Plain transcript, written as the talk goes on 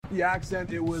the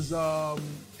accent, it was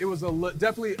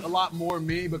definitely a lot more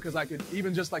me because I could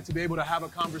even just like to be able to have a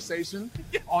conversation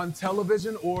on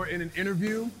television or in an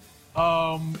interview.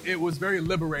 It was very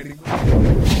liberating.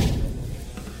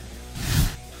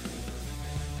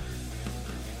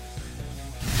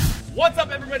 What's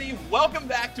up, everybody? Welcome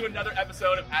back to another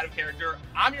episode of Out of Character.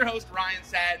 I'm your host, Ryan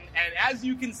Satin, and as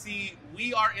you can see,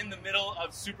 we are in the middle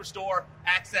of Superstore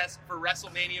access for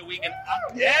WrestleMania week. And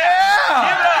Come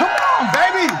on,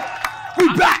 baby!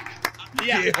 We back!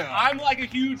 Yeah, I'm like a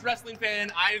huge wrestling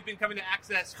fan. I've been coming to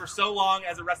Access for so long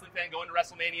as a wrestling fan going to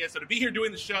WrestleMania. So to be here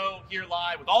doing the show here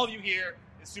live with all of you here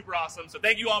is super awesome. So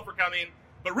thank you all for coming.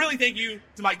 But really thank you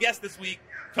to my guest this week,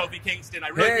 Kofi Kingston. I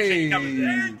really appreciate you coming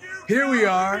today. Here we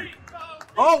are.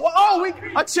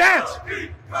 A chant.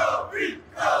 Kofi.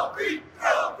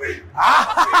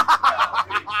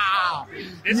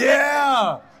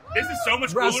 This is so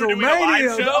much cooler doing a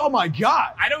live show. Oh my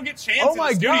God. I don't get chants in the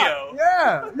studio.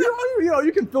 God. Yeah.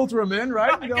 You can filter them in,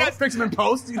 right? Fix them in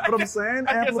post. You know what I'm saying?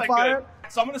 Amplify it.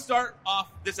 So I'm going to start off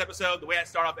this episode the way I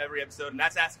start off every episode, and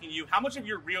that's asking you, how much of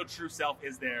your real true self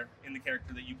is there in the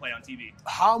character that you play on TV?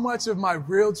 How much of my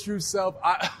real true self?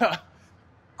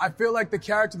 I feel like the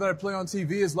character that I play on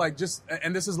TV is like just,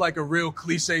 and this is like a real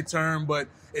cliche term, but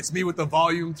it's me with the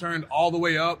volume turned all the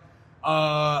way up.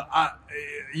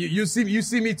 You see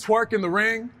me twerk in the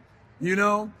ring, you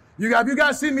know? Have you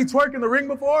guys seen me twerk in the ring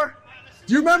before?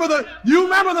 Do you remember the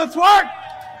twerk?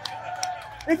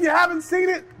 If you haven't seen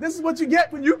it, this is what you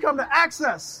get when you come to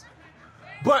Access.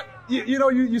 But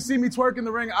you see me twerk in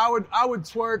the ring. I would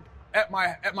twerk at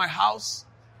my house.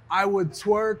 I would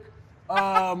twerk,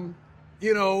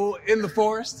 in the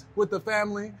forest with the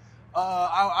family.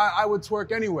 I would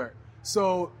twerk anywhere.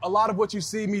 So a lot of what you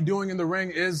see me doing in the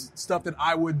ring is stuff that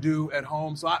I would do at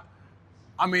home. So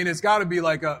I mean, it's got to be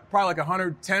probably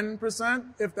 110%,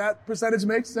 if that percentage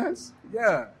makes sense.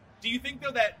 Yeah. Do you think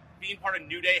though that being part of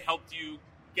New Day helped you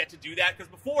get to do that?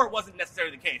 Because before it wasn't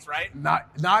necessarily the case, right? Not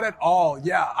at all.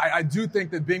 Yeah, I do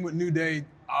think that being with New Day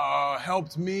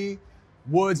helped me,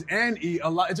 Woods, and E a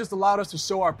lot. It just allowed us to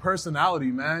show our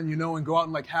personality, man, and go out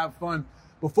and have fun.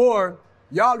 Before,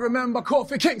 y'all remember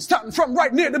Kofi Kingston from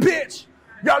right near the beach?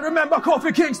 Y'all remember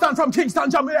Kofi Kingston from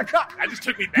Kingston, Jamaica? That just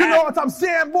took me back. You know what I'm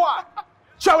saying, boy?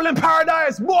 Traveling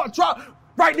paradise, boy.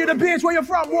 Right near the beach, where you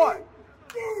from, boy?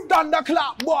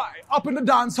 Thunderclap, boy. Up in the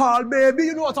dance hall, baby.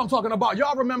 You know what I'm talking about.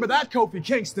 Y'all remember that Kofi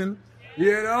Kingston,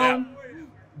 Yeah.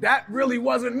 That really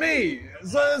wasn't me.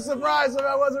 So it's a surprise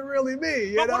that wasn't really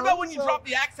me. But what about when you dropped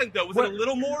the accent, though? Was it a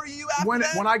little more you after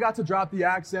that? When I got to drop the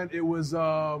accent, it was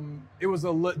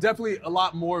definitely a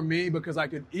lot more me because I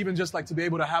could even just like to be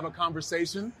able to have a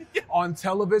conversation on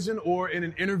television or in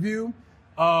an interview.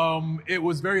 It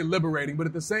was very liberating. But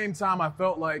at the same time, I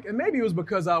felt like, and maybe it was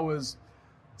because I was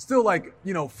still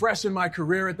fresh in my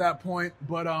career at that point.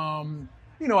 But, I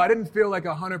didn't feel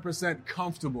 100%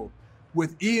 comfortable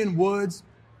with Ian Woods.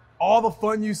 All the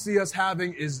fun you see us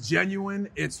having is genuine.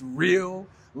 It's real.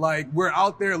 We're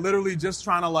out there literally just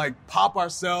trying to pop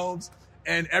ourselves,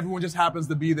 and everyone just happens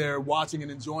to be there watching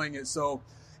and enjoying it. So,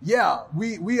 yeah,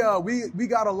 we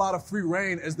got a lot of free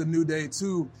reign as the New Day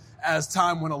too, as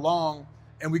time went along,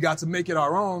 and we got to make it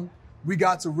our own. We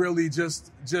got to really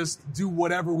just do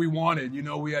whatever we wanted.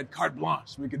 We had carte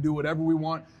blanche. We could do whatever we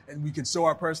want, and we could show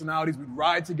our personalities. We'd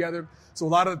ride together. So a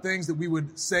lot of the things that we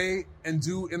would say and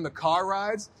do in the car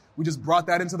rides, we just brought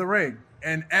that into the ring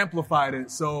and amplified it.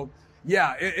 So,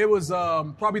 yeah, it was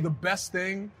probably the best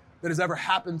thing that has ever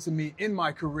happened to me in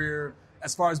my career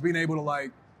as far as being able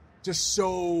to, just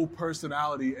show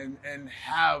personality and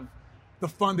have the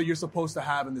fun that you're supposed to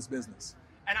have in this business.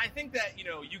 And I think that,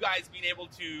 you guys being able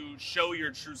to show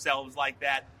your true selves like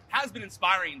that has been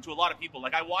inspiring to a lot of people.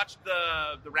 I watched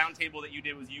the roundtable that you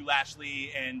did with you,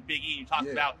 Lashley, and Big E. You talked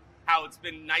about how it's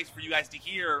been nice for you guys to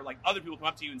hear, other people come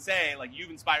up to you and say,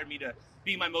 you've inspired me to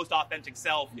be my most authentic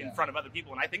self in front of other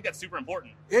people. And I think that's super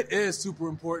important. It is super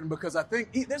important because I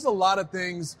think there's a lot of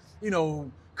things,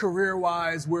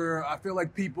 career-wise where I feel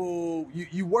like people,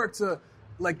 you work to,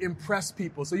 impress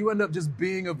people. So you end up just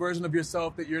being a version of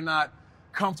yourself that you're not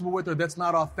comfortable with or that's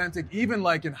not authentic. Even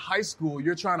in high school,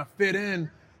 you're trying to fit in.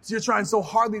 So you're trying so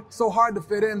hard to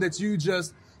fit in that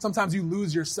sometimes you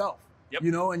lose yourself. Yep.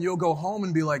 And you'll go home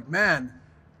and be like, man,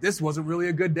 this wasn't really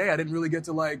a good day. I didn't really get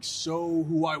to show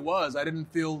who I was. I didn't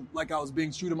feel like I was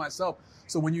being true to myself.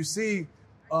 So when you see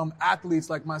athletes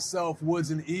like myself,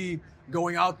 Woods and E,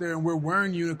 going out there and we're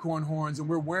wearing unicorn horns and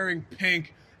we're wearing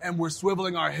pink and we're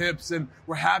swiveling our hips and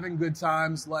we're having good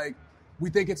times, we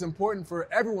think it's important for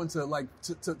everyone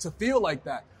to feel like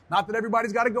that. Not that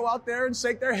everybody's got to go out there and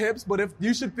shake their hips, but if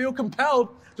you should feel compelled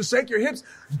to shake your hips,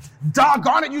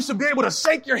 doggone it, you should be able to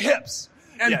shake your hips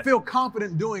and feel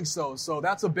confident doing so. So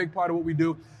that's a big part of what we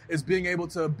do, is being able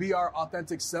to be our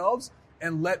authentic selves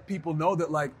and let people know that,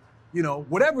 like, you know,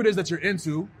 whatever it is that you're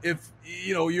into, if,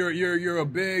 you know, you're a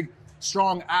big,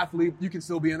 strong athlete, you can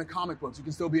still be into comic books, you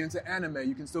can still be into anime,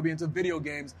 you can still be into video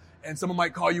games, and someone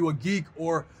might call you a geek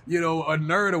or, you know, a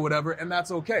nerd or whatever, and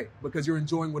that's okay because you're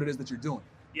enjoying what it is that you're doing.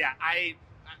 Yeah, I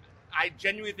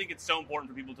genuinely think it's so important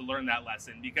for people to learn that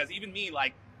lesson, because even me,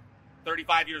 like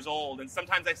 35 years old, and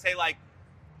sometimes I say, like,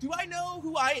 do I know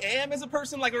who I am as a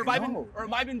person? Like, or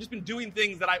have I been just doing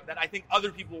things that I think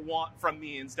other people want from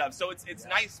me and stuff. So it's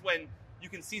nice when you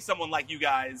can see someone like you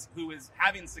guys who is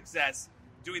having success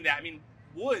doing that. I mean,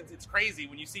 Woods, it's crazy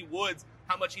when you see Woods,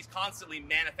 how much he's constantly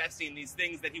manifesting these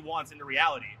things that he wants into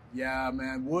reality. Yeah,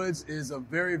 man. Woods is a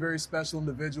very, very special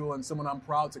individual and someone I'm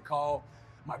proud to call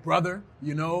my brother,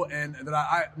 you know, and that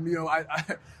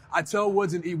I tell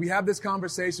Woods and E, we have this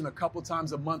conversation a couple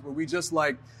times a month where we just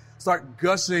like start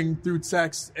gushing through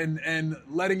text and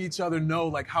letting each other know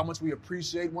like how much we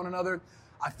appreciate one another.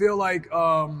 I feel like,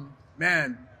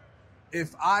 man,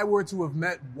 if I were to have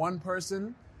met one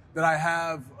person that I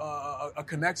have a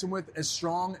connection with as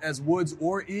strong as Woods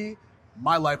or E,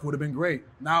 my life would have been great.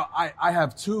 Now I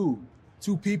have two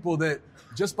people that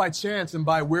just by chance and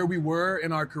by where we were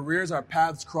in our careers, our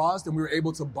paths crossed and we were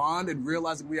able to bond and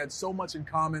realize that we had so much in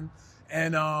common.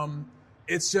 And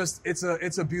it's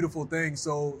a beautiful thing.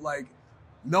 So like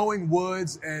knowing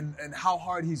Woods and how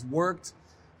hard he's worked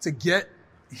to get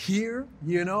here,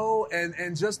 you know,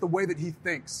 and just the way that he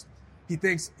thinks.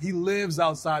 He lives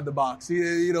outside the box.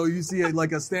 You see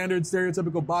like a standard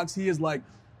stereotypical box. He is like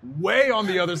way on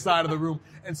the other side of the room.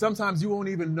 And sometimes you won't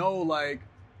even know like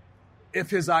if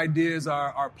his ideas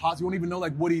are possible. You won't even know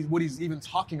like what he's even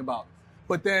talking about.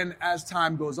 But then as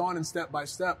time goes on and step by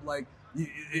step, like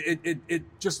it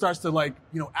just starts to like,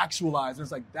 you know, actualize. And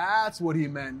it's like, that's what he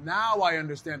meant. Now I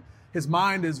understand. His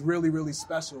mind is really, really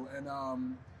special.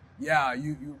 And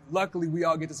you luckily we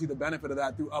all get to see the benefit of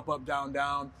that through Up, Up, Down,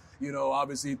 Down. You know,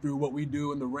 obviously through what we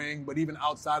do in the ring, but even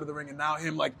outside of the ring, and now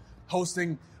him like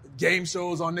hosting game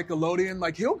shows on Nickelodeon.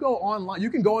 Like he'll go online.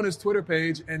 You can go on his Twitter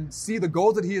page and see the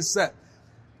goals that he has set.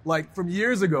 Like from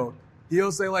years ago,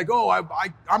 he'll say like, oh,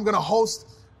 I'm going to host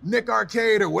Nick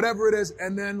Arcade or whatever it is.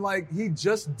 And then like he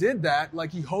just did that.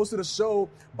 Like he hosted a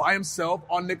show by himself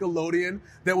on Nickelodeon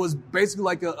that was basically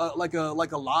like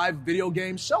a live video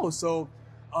game show. So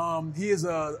he is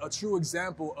a true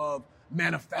example of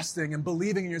manifesting and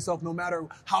believing in yourself no matter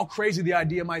how crazy the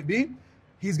idea might be.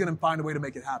 He's going to find a way to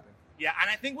make it happen. Yeah, and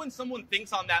I think when someone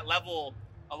thinks on that level,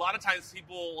 a lot of times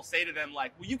people will say to them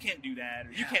like, well, you can't do that,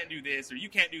 or you can't do this, or you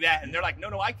can't do that. And they're like,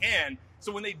 no, I can.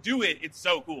 So when they do it, it's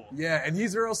so cool. Yeah, and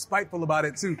he's real spiteful about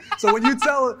it too. So when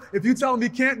if you tell him he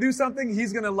can't do something,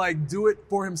 he's going to like do it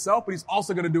for himself, but he's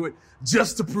also going to do it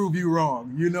just to prove you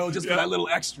wrong, you know, just for that little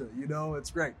extra, you know,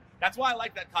 it's great. That's why I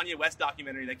like that Kanye West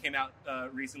documentary that came out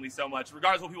recently so much,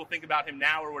 regardless of what people think about him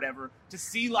now or whatever, to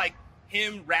see like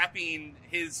him rapping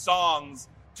his songs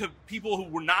to people who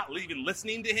were not even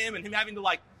listening to him, and him having to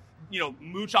like, you know,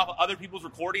 mooch off of other people's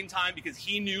recording time because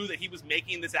he knew that he was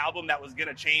making this album that was going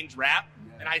to change rap.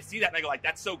 Yeah. And I see that and I go like,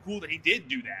 that's so cool that he did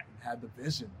do that. Had the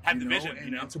vision.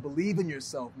 And to believe in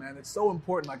yourself, man. It's so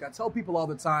important. Like I tell people all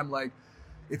the time, like,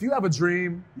 if you have a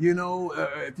dream, you know,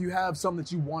 if you have something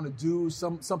that you want to do,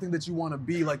 something that you want to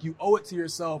be, like you owe it to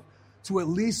yourself to at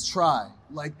least try.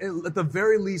 Like at the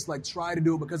very least, like try to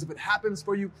do it, because if it happens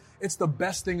for you, it's the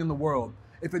best thing in the world.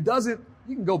 If it doesn't,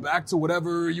 you can go back to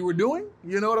whatever you were doing,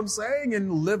 you know what I'm saying,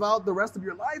 and live out the rest of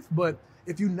your life. But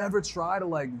if you never try to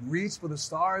like reach for the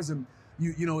stars, and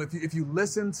you know, if you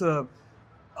listen to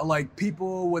like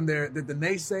people when they're the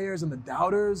naysayers and the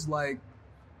doubters, like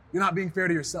you're not being fair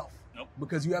to yourself. Nope.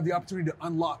 Because you have the opportunity to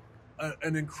unlock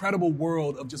an incredible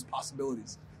world of just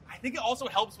possibilities. I think it also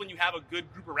helps when you have a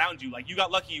good group around you. Like you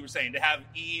got lucky, you were saying, to have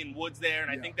E and Woods there.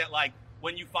 And I think that like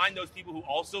when you find those people who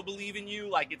also believe in you,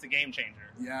 like it's a game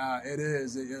changer. Yeah, it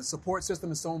is. A support system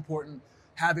is so important.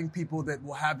 Having people that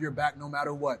will have your back no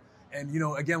matter what. And, you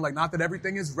know, again, like not that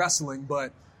everything is wrestling,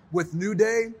 but with New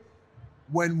Day,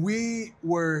 when we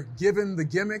were given the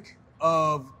gimmick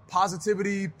of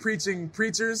positivity preaching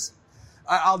preachers,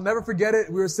 I'll never forget it.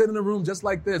 We were sitting in a room just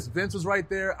like this. Vince was right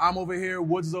there. I'm over here.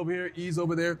 Woods is over here. E's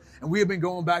over there. And we have been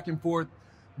going back and forth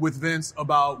with Vince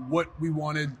about what we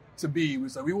wanted to be. We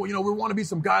said, we want to be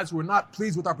some guys who are not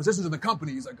pleased with our positions in the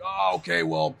company. He's like, oh, okay,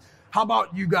 well, how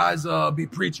about you guys be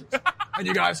preachers? And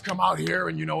you guys come out here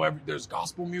and, you know, there's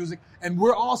gospel music. And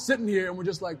we're all sitting here and we're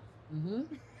just like, mm-hmm.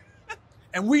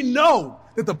 And we know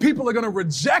that the people are going to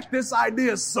reject this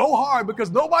idea so hard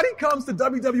because nobody comes to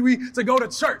WWE to go to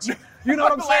church. You know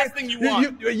what I'm saying? Last thing you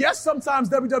want. Yes, sometimes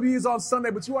WWE is on Sunday,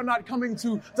 but you are not coming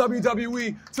to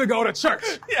WWE to go to church.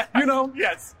 Yeah. You know?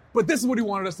 Yes. But this is what he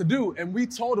wanted us to do. And we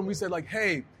told him, we said like,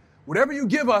 hey, whatever you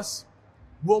give us,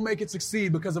 we'll make it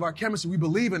succeed because of our chemistry. We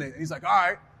believe in it. And he's like, all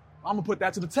right, I'm going to put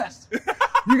that to the test.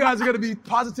 You guys are going to be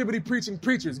positivity preaching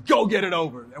preachers. Go get it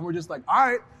over. And we're just like, all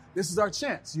right, this is our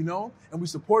chance, you know? And we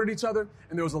supported each other.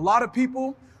 And there was a lot of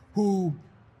people who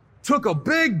took a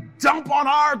big dump on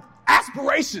our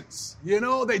aspirations. You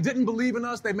know, they didn't believe in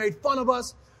us. They made fun of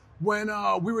us when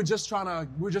we were just trying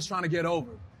to get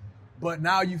over. But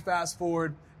now you fast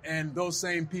forward and those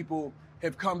same people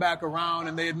have come back around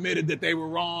and they admitted that they were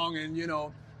wrong. And, you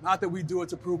know, not that we do it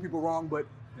to prove people wrong, but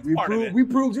we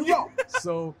proved you wrong.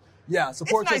 So, yeah,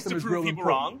 support it's nice system to is prove real people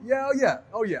important. wrong. Yeah,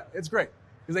 oh yeah. It's great.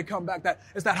 Because they come back,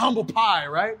 it's that humble pie,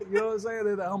 right? You know what I'm saying?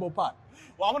 They're that humble pie.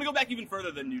 Well, I want to go back even further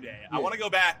than New Day. Yeah. I want to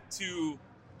go back to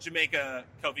Jamaica,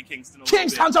 Kofi Kingston.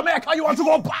 Kingston, Jamaica, you want to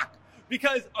go back?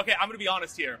 Because, okay, I'm going to be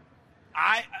honest here.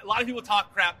 A lot of people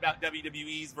talk crap about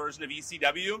WWE's version of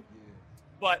ECW,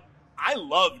 but I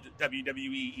loved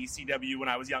WWE ECW when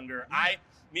I was younger.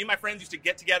 Me and my friends used to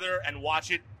get together and watch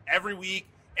it every week.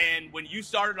 And when you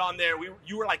started on there,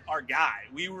 you were like our guy.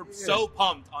 We were so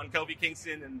pumped on Kofi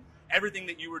Kingston and everything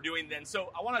that you were doing then.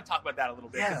 So I want to talk about that a little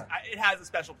bit. Yeah. It has a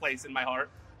special place in my heart.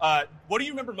 What do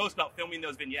you remember most about filming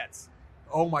those vignettes?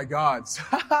 Oh my God.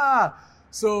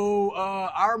 So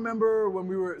I remember when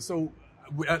this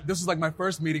was like my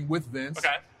first meeting with Vince.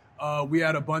 Okay. We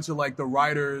had a bunch of like the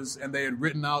writers and they had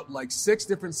written out like 6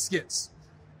 different skits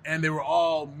and they were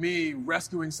all me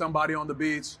rescuing somebody on the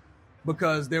beach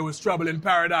because there was trouble in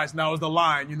paradise and that was the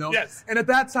line, you know? Yes. And at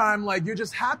that time, like you're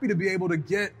just happy to be able to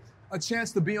get a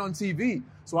chance to be on TV.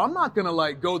 So I'm not going to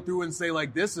like go through and say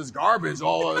like, this is garbage.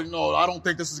 Oh, no, I don't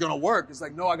think this is going to work. It's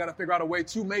like, no, I got to figure out a way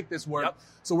to make this work. Yep.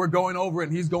 So we're going over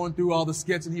and he's going through all the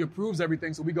skits and he approves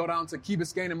everything. So we go down to Key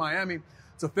Biscayne in Miami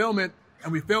to film it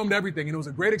and we filmed everything. And it was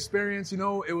a great experience. You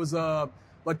know, it was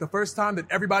like the first time that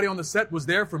everybody on the set was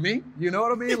there for me. You know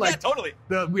what I mean? Like, yeah, totally.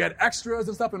 We had extras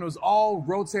and stuff and it was all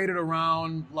rotated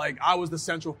around. Like I was the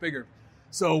central figure.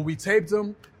 So we taped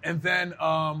them and then,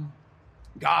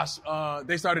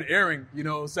 they started airing, you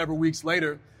know, several weeks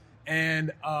later.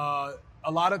 And a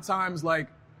lot of times, like,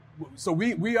 so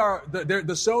we are,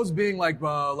 the show's being like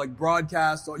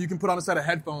broadcast. So you can put on a set of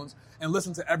headphones and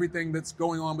listen to everything that's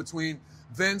going on between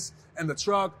Vince and the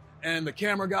truck and the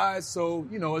camera guys. So,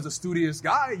 you know, as a studious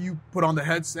guy, you put on the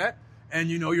headset and,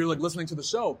 you know, you're like listening to the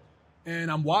show.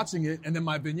 And I'm watching it and then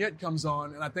my vignette comes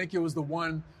on and I think it was the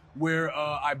one where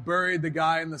I buried the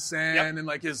guy in the sand and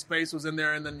like his face was in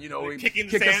there and then, you know, he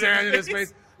kicked the sand in his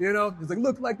face. You know, he's like,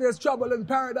 look like there's trouble in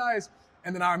paradise.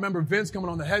 And then I remember Vince coming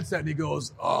on the headset and he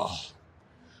goes, oh,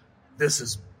 this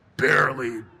is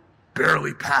barely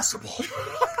passable.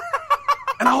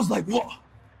 And I was like, whoa.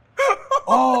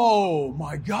 Oh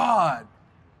my God.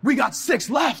 We got 6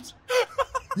 left,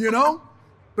 you know?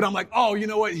 But I'm like, oh, you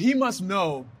know what? He must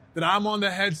know that I'm on the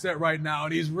headset right now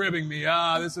and he's ribbing me.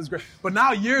 This is great. But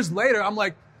now years later, I'm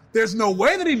like, there's no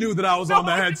way that he knew that I was on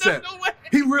the headset. No way.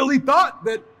 He really thought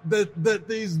that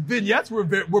these vignettes were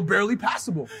barely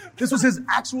passable. This was his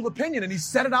actual opinion and he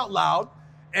said it out loud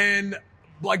and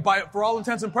like for all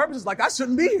intents and purposes, like I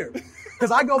shouldn't be here. Because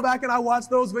I go back and I watch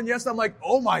those vignettes, I'm like,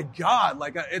 oh my God,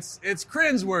 like it's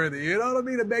cringeworthy. You know what I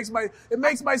mean? It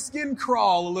makes my skin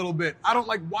crawl a little bit. I don't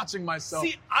like watching myself.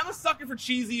 See, I'm a sucker for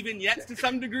cheesy vignettes to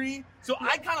some degree, so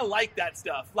I kind of like that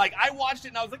stuff. Like I watched it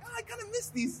and I was like, I kind of miss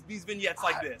these vignettes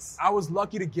like this. I was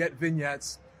lucky to get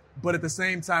vignettes, but at the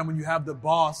same time, when you have the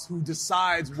boss who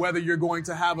decides whether you're going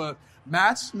to have a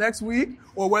match next week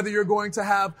or whether you're going to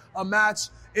have a match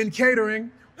in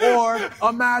catering or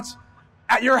a match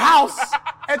at your house,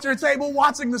 at your table,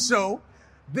 watching the show,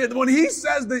 then when he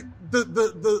says that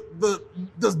the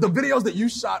videos that you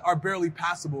shot are barely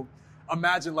passable,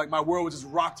 imagine like my world was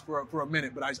just rocked for a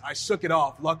minute, but I shook it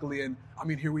off, luckily, and I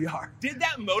mean, here we are. Did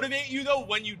that motivate you though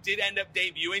when you did end up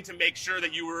debuting to make sure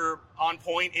that you were on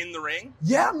point in the ring?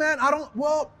 Yeah, man.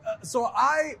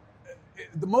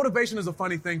 The motivation is a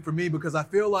funny thing for me because I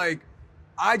feel like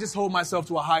I just hold myself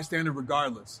to a high standard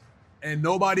regardless. And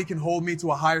nobody can hold me to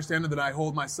a higher standard than I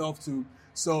hold myself to.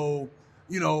 So,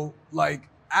 you know, like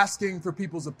asking for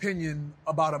people's opinion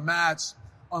about a match,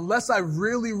 unless I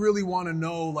really, really want to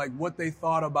know like what they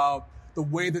thought about the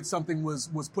way that something was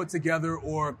put together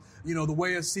or, you know, the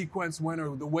way a sequence went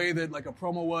or the way that like a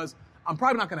promo was, I'm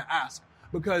probably not going to ask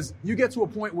because you get to a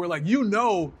point where like, you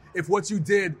know, if what you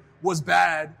did was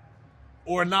bad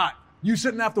or not. You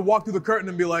shouldn't have to walk through the curtain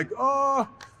and be like, oh,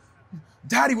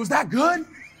 Daddy, was that good?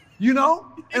 You know?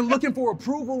 And looking for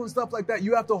approval and stuff like that.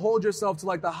 You have to hold yourself to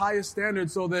like the highest standard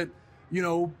so that, you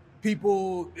know,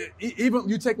 people, even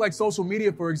you take like social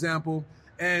media, for example,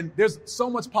 and there's so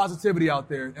much positivity out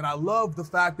there. And I love the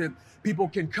fact that people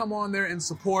can come on there and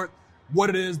support what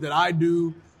it is that I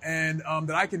do, and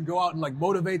that I can go out and like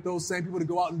motivate those same people to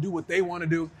go out and do what they want to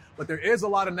do. But there is a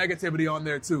lot of negativity on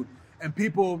there too. And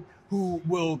people who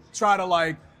will try to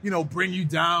like, you know, bring you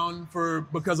down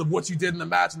because of what you did in the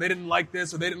match and they didn't like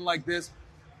this or they didn't like this.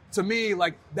 To me,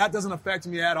 like that doesn't affect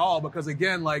me at all, because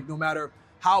again, like no matter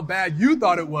how bad you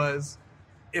thought it was,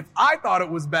 if I thought it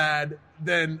was bad,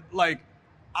 then like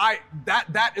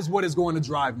that is what is going to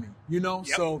drive me, you know?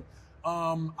 Yep. So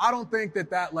I don't think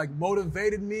that like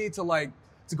motivated me to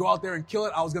go out there and kill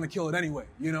it. I was going to kill it anyway,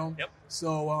 you know? Yep.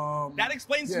 So that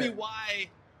explains to me why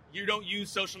you don't use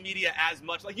social media as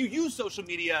much. Like you use social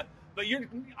media, but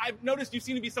I've noticed you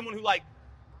seem to be someone who like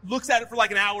looks at it for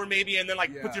like an hour maybe and then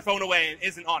like puts your phone away and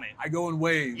isn't on it. I go in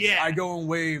waves. Yeah. I go in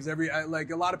waves. Like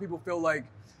a lot of people feel like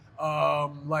I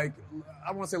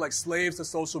don't want to say like slaves to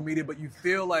social media, but you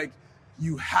feel like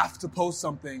you have to post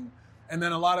something. And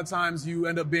then a lot of times you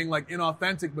end up being like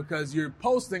inauthentic because you're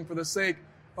posting for the sake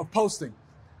of posting,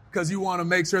 because you want to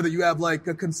make sure that you have like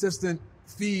a consistent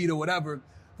feed or whatever.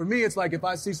 For me, it's like if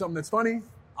I see something that's funny,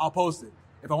 I'll post it.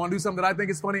 If I want to do something that I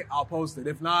think is funny, I'll post it.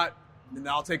 If not, then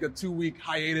I'll take a 2-week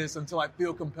hiatus until I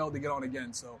feel compelled to get on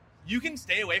again. So you can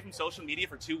stay away from social media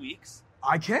for 2 weeks?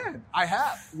 I can. I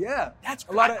have. Yeah. That's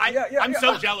a lot of, I'm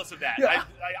so jealous of that. Yeah.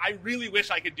 I really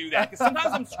wish I could do that, because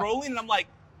sometimes I'm scrolling and I'm like,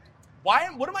 why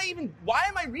am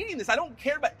I reading this? I don't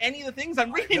care about any of the things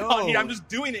I'm reading on here. I'm just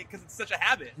doing it because it's such a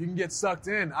habit. You can get sucked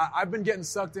in. I've been getting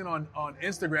sucked in on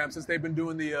Instagram since they've been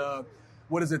doing the,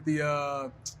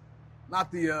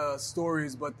 not the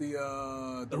stories, but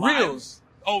the reels.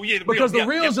 Oh, yeah. Because the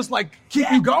reels just like keep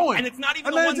you going. And it's not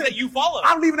even the ones that you follow.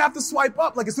 I don't even have to swipe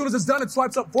up. Like as soon as it's done, it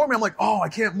swipes up for me. I'm like, oh, I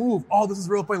can't move. Oh, this is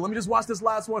real funny. Let me just watch this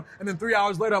last one. And then 3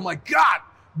 hours later, I'm like, God,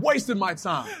 wasted my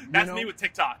time. That's me with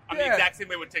TikTok. I'm the exact same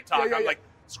way with TikTok. I'm like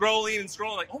scrolling and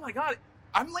scrolling, like, oh my God,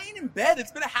 I'm laying in bed.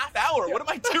 It's been a half hour. What am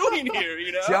I doing here?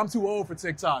 You know? See, I'm too old for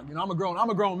TikTok. You know, I'm a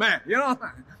grown man. You know,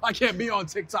 I can't be on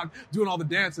TikTok doing all the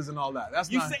dances and all that.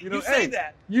 That's not. You say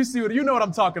that. You know what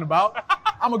I'm talking about.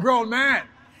 I'm a grown man.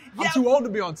 I'm too old to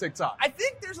be on TikTok. I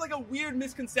think there's like a weird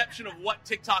misconception of what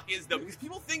TikTok is, though, because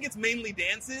people think it's mainly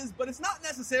dances, but it's not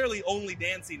necessarily only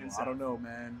dancing and stuff. I don't know,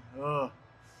 man. Ugh.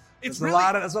 There's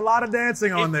a lot of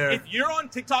dancing on there. If you're on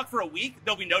TikTok for a week,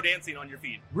 there'll be no dancing on your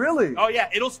feed. Really? Oh yeah,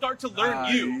 it'll start to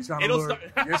learn you.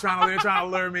 You're trying to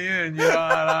lure me in. You know,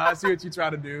 I see what you try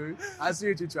to do.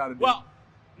 Well,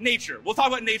 nature. We'll talk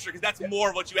about nature because that's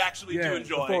more what you actually do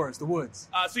enjoy. The forest, the woods.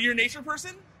 So you're a nature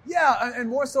person? Yeah, and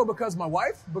more so because my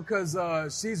wife, because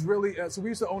she's really, so we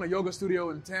used to own a yoga studio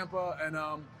in Tampa, and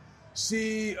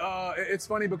it's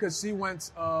funny because she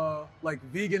went like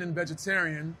vegan and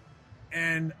vegetarian,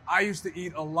 and I used to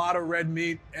eat a lot of red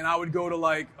meat, and I would go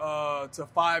to to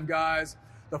Five Guys.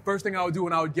 The first thing I would do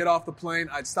when I would get off the plane,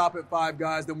 I'd stop at Five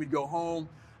Guys, then we'd go home,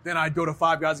 then I'd go to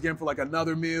Five Guys again for like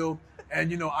another meal, and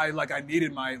you know, I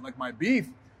needed my beef,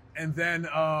 and then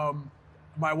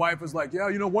my wife was like, yeah,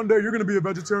 you know, one day you're going to be a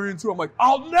vegetarian too. I'm like,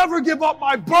 I'll never give up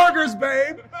my burgers,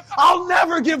 babe. I'll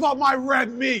never give up my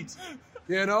red meat.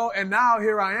 You know, and now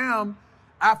here I am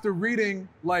after reading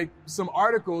like some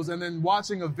articles and then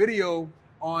watching a video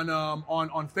on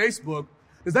Facebook.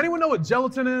 Does anyone know what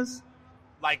gelatin is?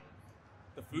 Like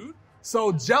the food?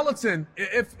 So gelatin,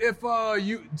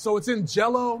 so it's in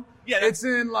Jell-O. Yeah, it's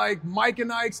in like Mike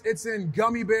and Ike's. It's in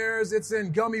gummy bears. It's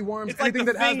in gummy worms. It's like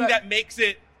the thing that makes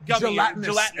it gummy,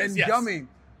 gelatinous and gummy.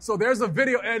 So there's a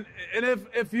video, and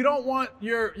if you don't want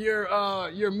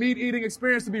your meat eating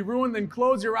experience to be ruined, then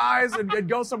close your eyes and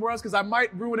go somewhere else, because I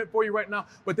might ruin it for you right now.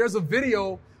 But there's a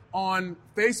video on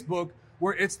Facebook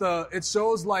where it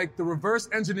shows like the reverse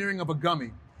engineering of a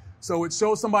gummy. So it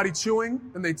shows somebody chewing,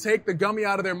 then they take the gummy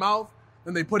out of their mouth,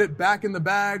 then they put it back in the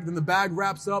bag, then the bag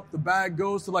wraps up, the bag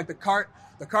goes to like the cart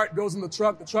goes in the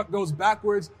truck goes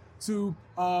backwards to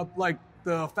like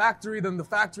the factory, then the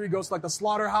factory goes to like the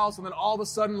slaughterhouse, and then all of a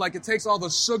sudden like it takes all the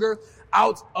sugar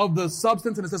out of the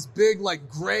substance, and it's this big like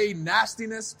gray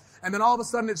nastiness, and then all of a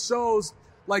sudden it shows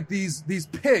like these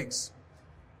pigs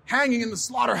hanging in the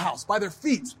slaughterhouse by their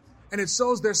feet, and it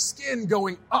shows their skin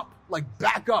going up, like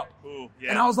back up. Ooh, yeah.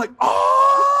 And I was like,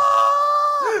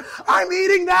 oh, I'm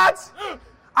eating that.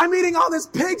 I'm eating all this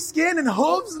pig skin and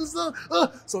hooves and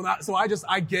stuff. So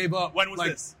I gave up. When was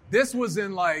this? This was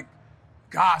in like,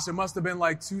 gosh, it must have been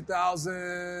like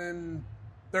 2000.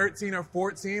 13 or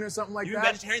 14 or something like You've that.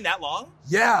 been vegetarian that long?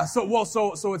 Yeah,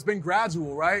 so it's been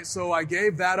gradual, right? So I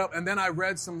gave that up, and then I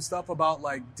read some stuff about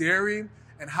like dairy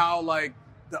and how like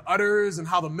the udders and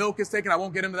how the milk is taken. I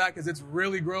won't get into that because it's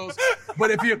really gross.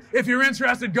 But if you're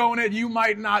interested, go in it. You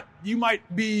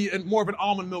might be more of an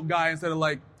almond milk guy instead of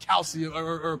like calcium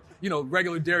or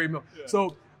regular dairy milk. Yeah.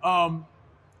 So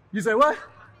you say what?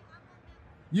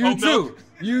 You too.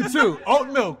 Oat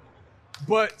milk.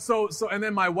 But so and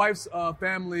then my wife's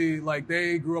family, like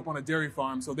they grew up on a dairy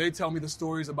farm, so they tell me the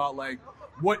stories about like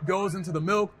what goes into the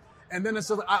milk, and then it's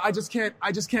just, I just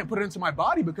can't put it into my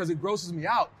body because it grosses me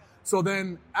out. So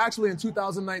then actually in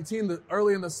 2019,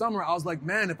 early in the summer, I was like,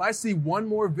 man, if I see one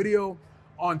more video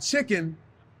on chicken,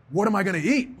 what am I gonna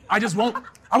eat? I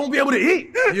won't be able to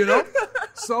eat, you know?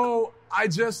 So I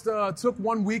just took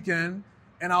one weekend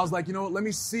and I was like, you know what, let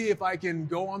me see if I can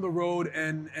go on the road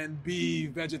and be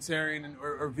vegetarian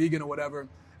or vegan or whatever,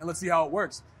 and let's see how it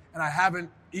works. And I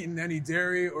haven't eaten any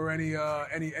dairy or any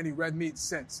red meat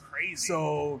since. Crazy.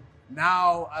 So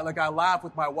now I laugh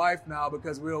with my wife now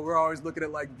because we're always looking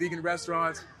at like vegan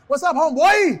restaurants. What's up,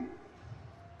 homeboy?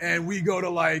 And we go to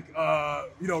like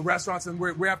restaurants and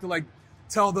we have to like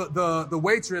tell the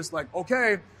waitress like,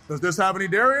 okay, does this have any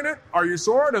dairy in it? Are you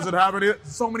sure? Does it have any?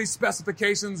 So many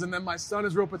specifications, and then my son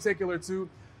is real particular too.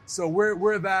 So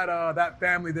we're that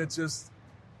family that just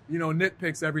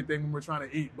nitpicks everything when we're trying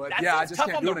to eat. But I just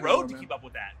can't do it anymore. Tough on the road to keep up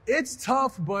with that. It's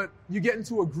tough, but you get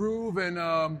into a groove,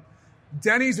 and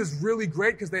Denny's is really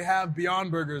great because they have Beyond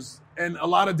Burgers, and a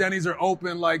lot of Denny's are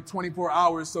open like 24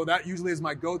 hours. So that usually is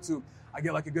my go-to. I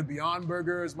get like a good Beyond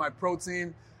Burger as my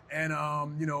protein, and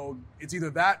it's either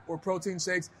that or protein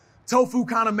shakes. Tofu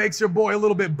kind of makes your boy a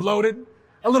little bit bloated,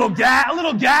 a little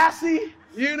gassy,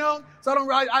 So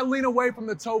I lean away from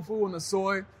the tofu and the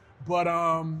soy, but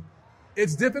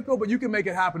it's difficult, but you can make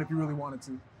it happen if you really wanted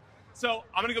to. So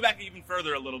I'm going to go back even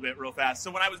further a little bit real fast.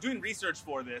 So when I was doing research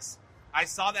for this, I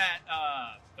saw that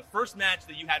the first match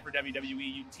that you had for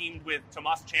WWE, you teamed with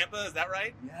Tommaso Ciampa. Is that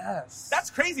right? Yes. That's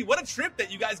crazy. What a trip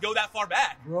that you guys go that far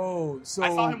back. Bro, so I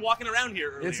saw him walking around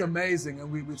here earlier. It's amazing,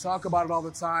 and we talk about it all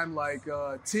the time. Like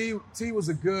T was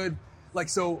a good,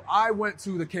 so I went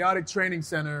to the Chaotic Training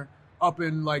Center up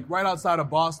in like right outside of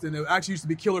Boston. It actually used to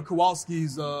be Killer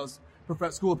Kowalski's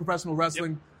School of Professional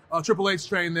Wrestling. Yep. Triple H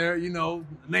trained there,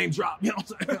 name drop. You know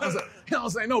what I'm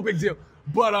saying? No big deal.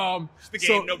 But the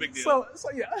game, no big deal.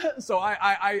 So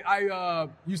I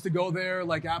used to go there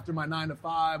like after my 9 to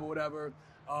 5 or whatever,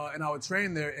 and I would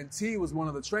train there. And T was one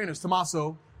of the trainers.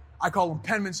 Tommaso, I call him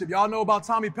Penmanship. Y'all know about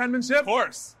Tommy Penmanship? Of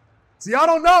course. So y'all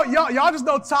don't know. Y'all just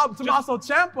know Tommaso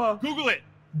Ciampa.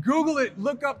 Google it.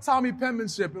 Look up Tommy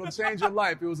Penmanship. It'll change your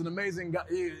life. It was an amazing guy.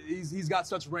 He's got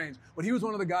such range. But he was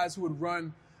one of the guys who would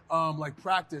run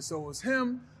practice. So it was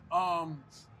him,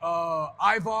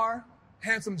 Ivar,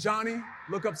 Handsome Johnny.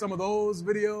 Look up some of those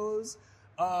videos.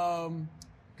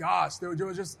 There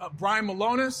was just Brian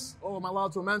Malonis. Oh, am I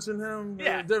allowed to mention him?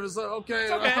 Yeah.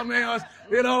 Okay. I mean,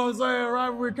 you know what I'm saying?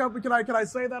 Right? Can I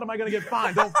say that? Am I going to get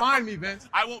fined? Don't fine me, Vince.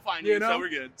 I won't fine you, so we're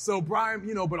good. So Brian,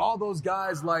 but all those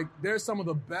guys, like, they're some of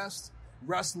the best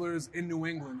wrestlers in New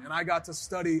England. And I got to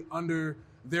study under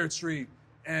their tree.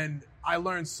 And I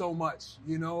learned so much,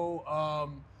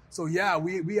 So yeah,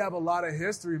 we have a lot of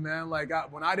history, man. Like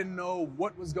when I didn't know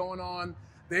what was going on,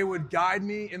 they would guide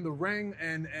me in the ring,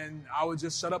 and I would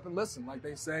just shut up and listen, like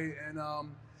they say. And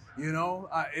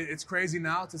it's crazy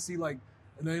now to see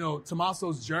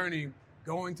Tommaso's journey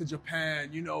going to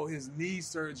Japan. His knee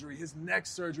surgery, his neck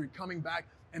surgery, coming back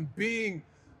and being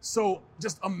so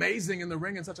just amazing in the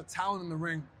ring and such a talent in the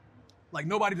ring. Like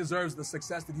nobody deserves the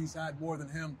success that he's had more than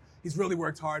him. He's really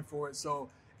worked hard for it. So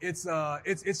it's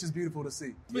just beautiful to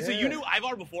see. But so you knew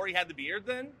Ivar before he had the beard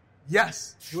then?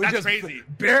 Yes. That's crazy.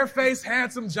 Barefaced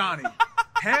Handsome Johnny.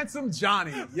 Handsome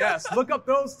Johnny. Yes. Look up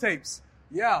those tapes.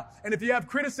 Yeah. And if you have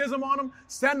criticism on him,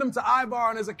 send them to Ivar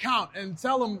on his account and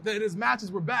tell him that his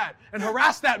matches were bad and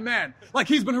harass that man like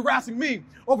he's been harassing me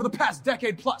over the past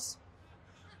decade plus.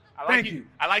 Thank you.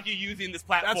 I like you using this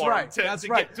platform. That's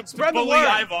right. To spread bully the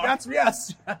word. Ivar.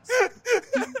 Yes.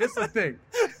 It's a thing.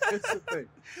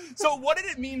 So what did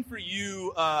it mean for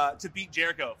you to beat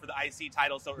Jericho for the IC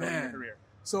title so early in your career?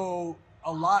 So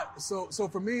a lot. So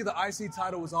for me, the IC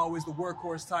title was always the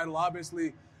workhorse title.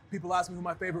 Obviously, people ask me who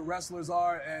my favorite wrestlers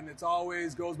are, and it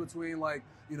always goes between Rey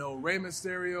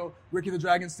Mysterio, Ricky the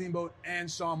Dragon Steamboat, and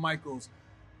Shawn Michaels.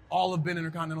 All have been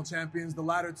Intercontinental champions. The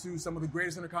latter two, some of the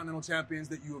greatest Intercontinental champions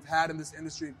that you have had in this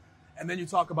industry. And then you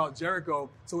talk about Jericho.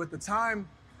 So at the time,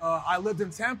 I lived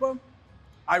in Tampa.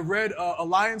 I read A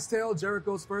Lion's Tale,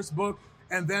 Jericho's first book,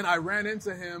 and then I ran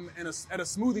into him at a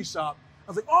smoothie shop.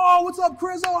 was like, oh, what's up,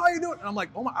 Chris? Oh, how you doing? And I'm like,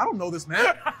 oh my, I don't know this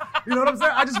man. You know what I'm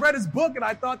saying? I just read his book and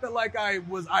I thought that like I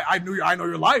know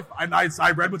your life.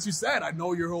 I read what you said. I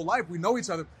know your whole life. We know each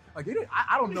other. Like,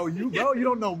 I don't know you, bro. You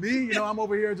don't know me. You know, I'm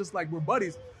over here just like we're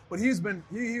buddies. But he's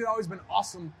always been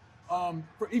awesome.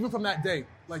 Even from that day,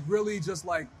 like really just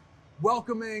like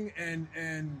welcoming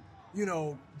and you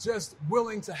know, just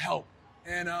willing to help.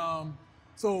 And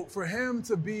so for him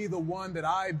to be the one that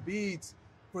I beat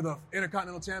for the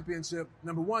Intercontinental Championship,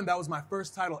 number one, that was my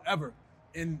first title ever.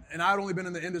 And I'd only been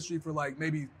in the industry for like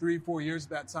maybe 3-4 years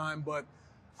at that time, but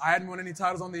I hadn't won any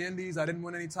titles on the Indies. I didn't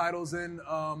win any titles in,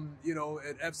 you know,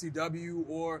 at FCW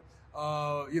or,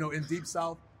 you know, in Deep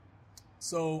South.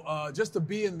 So just to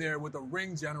be in there with a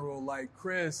ring general like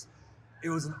Chris, it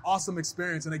was an awesome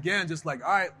experience. And again, just like,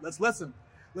 all right, let's listen.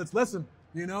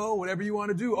 You know, whatever you want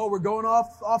to do. Oh, we're going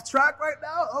off track right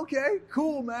now? Okay,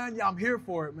 cool, man. Yeah, I'm here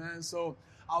for it, man. So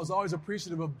I was always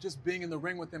appreciative of just being in the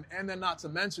ring with him. And then not to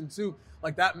mention, too,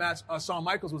 like that match Shawn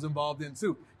Michaels was involved in,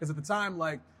 too. Because at the time,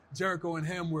 like, Jericho and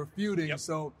him were feuding. Yep.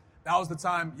 So that was the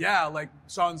time, yeah, like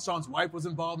Shawn's wife was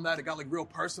involved in that. It got, like, real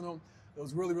personal. It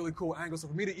was really, really cool angle. So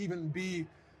for me to even be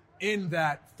in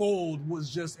that fold was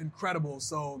just incredible.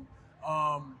 So,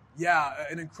 yeah,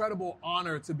 an incredible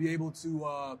honor to be able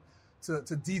to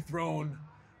dethrone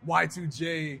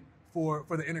Y2J for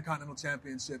the Intercontinental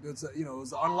Championship. It's you know, it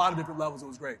was on a lot of different levels. It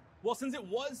was great. Well, since it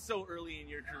was so early in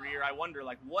your career, I wonder,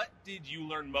 like, what did you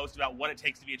learn most about what it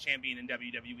takes to be a champion in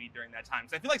WWE during that time?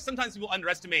 Because I feel like sometimes people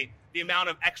underestimate the amount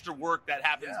of extra work that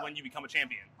happens when you become a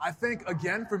champion. I think,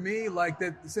 again, for me, like,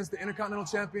 that since the Intercontinental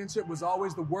Championship was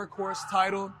always the workhorse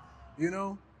title, you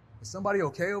know, is somebody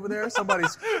okay over there? Someone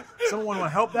want to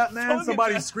help that man?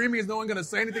 Somebody's screaming. Is no one going to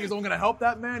say anything? Is no one going to help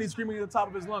that man? He's screaming at the top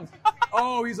of his lungs.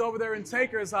 Oh, he's over there in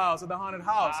Taker's house at the haunted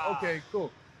house. Okay,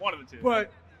 cool. One of the two.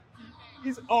 But the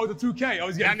 2K. Oh,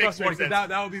 he's getting frustrated.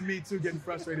 That would be me too, getting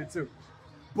frustrated too.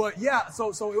 But yeah, so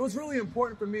it was really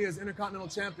important for me as Intercontinental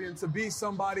Champion to be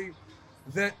somebody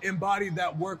that embodied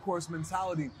that workhorse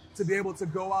mentality, to be able to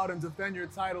go out and defend your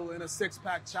title in a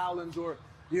six-pack challenge, or,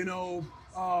 you know,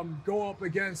 go up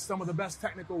against some of the best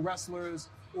technical wrestlers,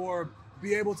 or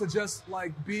be able to just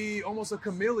like be almost a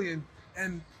chameleon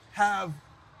and have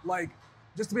like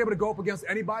just to be able to go up against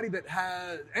anybody that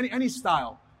has any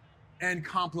style and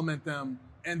compliment them,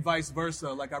 and vice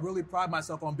versa. Like, I really pride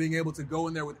myself on being able to go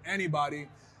in there with anybody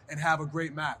and have a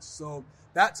great match. So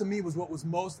that to me was what was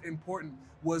most important,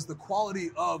 was the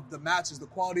quality of the matches, the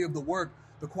quality of the work,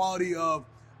 the quality of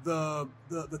the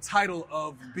title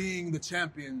of being the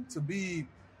champion, to be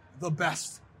the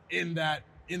best in that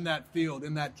field,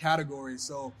 in that category.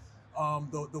 So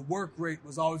the work rate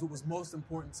was always what was most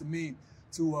important to me,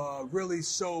 to really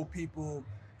show people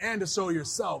and to show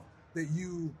yourself that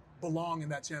you belong in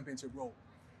that championship role.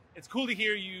 It's cool to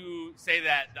hear you say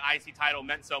that the IC title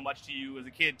meant so much to you as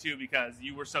a kid too, because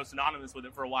you were so synonymous with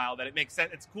it for a while that it makes sense.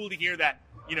 It's cool to hear that,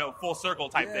 you know, full circle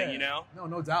type thing, you know?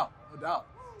 No doubt.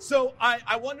 So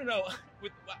I want to know, we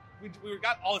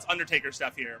got all this Undertaker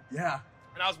stuff here. Yeah.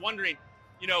 And I was wondering,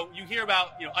 you know, you hear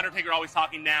about, you know, Undertaker always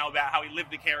talking now about how he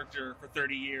lived the character for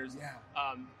 30 years.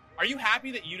 Yeah. Are you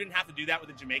happy that you didn't have to do that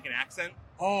with a Jamaican accent?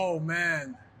 Oh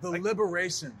man, the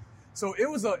liberation. So it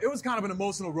was kind of an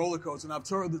emotional roller coaster, and I've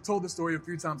told this story a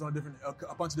few times on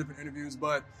a bunch of different interviews.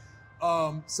 But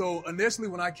so initially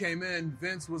when I came in,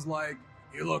 Vince was like,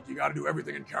 "Hey, look, you got to do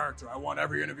everything in character. I want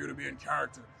every interview to be in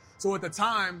character." So at the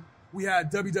time, we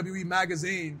had WWE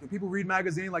Magazine. Do people read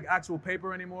magazine, like actual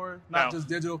paper anymore, not just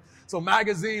digital? So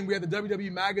magazine, we had the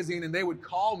WWE Magazine, and they would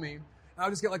call me, and I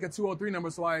would just get like a 203 number,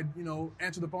 so I'd, you know,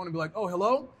 answer the phone and be like, "Oh,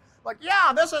 hello." Like,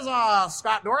 yeah, this is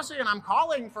Scott Dorsey, and I'm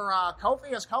calling for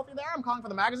Kofi. Is Kofi there? I'm calling for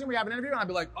the magazine. We have an interview. And I'd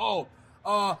be like,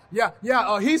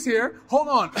 he's here. Hold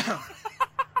on.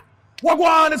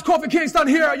 Wagwan, it's Kofi Kingston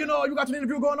here. You know, you got an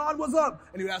interview going on. What's up?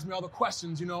 And he would ask me all the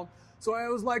questions, you know. So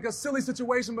it was like a silly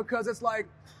situation, because it's like,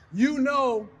 you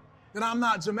know that I'm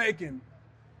not Jamaican.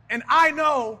 And I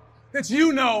know that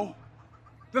you know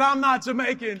that I'm not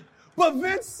Jamaican. But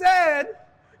Vince said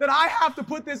that I have to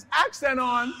put this accent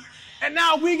on. And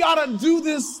now we gotta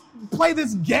play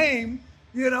this game,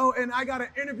 you know, and I gotta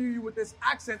interview you with this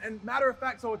accent. And matter of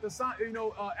fact, so at the, you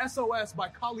know, SOS by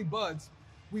Collie Buddz,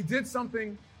 we did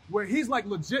something where he's like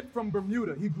legit from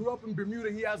Bermuda. He grew up in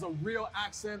Bermuda. He has a real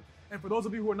accent. And for those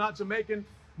of you who are not Jamaican,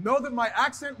 know that my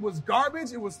accent was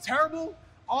garbage. It was terrible.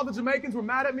 All the Jamaicans were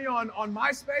mad at me on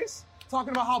MySpace,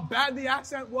 talking about how bad the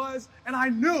accent was. And I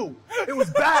knew it was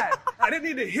bad. I didn't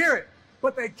need to hear it,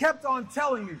 but they kept on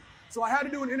telling me. So I had to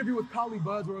do an interview with Collie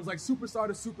Buddz where it was like superstar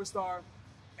to superstar.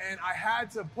 And I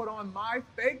had to put on my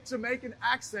fake Jamaican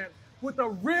accent with a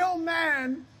real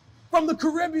man from the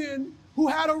Caribbean who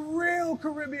had a real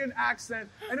Caribbean accent,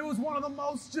 and it was one of the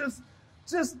most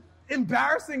just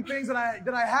embarrassing things that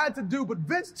I had to do. But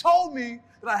Vince told me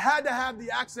that I had to have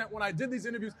the accent when I did these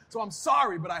interviews, so I'm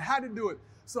sorry, but I had to do it.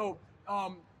 So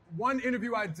one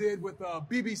interview I did with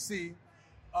BBC,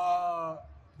 I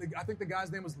think the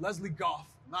guy's name was Leslie Goff.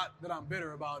 Not that I'm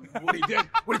bitter about what he did,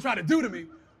 what he tried to do to me,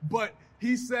 but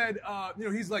he said,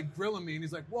 he's like grilling me, and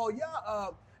he's like, well, yeah,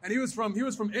 and he was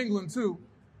from England too.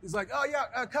 He's like, oh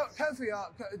yeah, Kofi,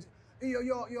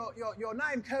 your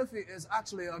name Kofi is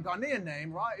actually a Ghanaian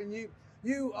name, right? And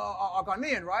you are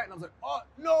Ghanaian, right? And I was like, oh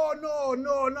no,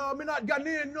 I'm not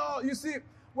Ghanaian, no. You see,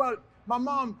 well, my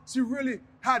mom, she really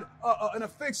had an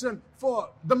affection for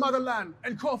the motherland,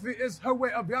 and Kofi is her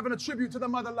way of having a tribute to the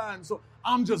motherland. So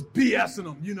I'm just BSing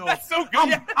him, you know. That's so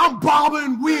good. I'm bobbing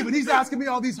and weaving. He's asking me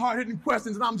all these hard-hitting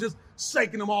questions, and I'm just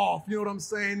shaking them off. You know what I'm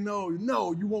saying? No,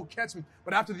 you won't catch me.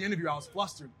 But after the interview, I was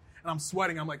flustered, and I'm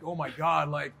sweating. I'm like, oh my God,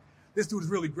 like, this dude is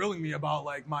really grilling me about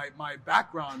like my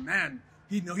background. Man,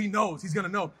 he knows. He's gonna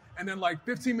know. And then like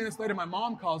 15 minutes later, my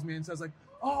mom calls me and says like,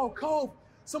 oh, Kof,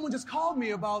 someone just called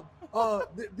me about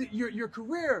your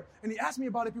career, and he asked me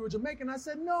about if you were Jamaican. I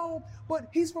said, no, but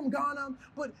he's from Ghana,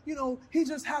 but, he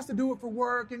just has to do it for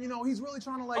work, and, he's really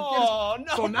trying to, like, no,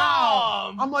 so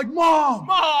now, Mom. I'm like, Mom!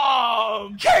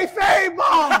 Kayfabe,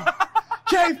 Mom!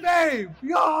 Kayfabe!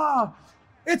 Yeah!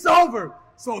 It's over!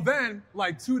 So then,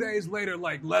 like, 2 days later,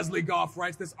 like, Leslie Goff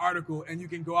writes this article, and you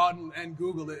can go out and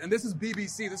Google it, and this is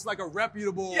BBC. This is, like, a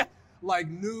reputable, like,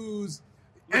 news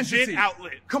legit entity.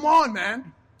 Outlet. Come on,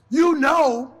 man.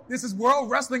 This is World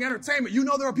Wrestling Entertainment.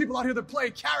 There are people out here that play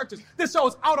characters. This show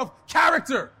is out of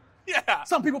character. Yeah.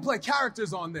 Some people play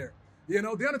characters on there. The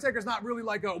Undertaker's not really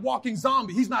like a walking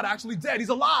zombie. He's not actually dead. He's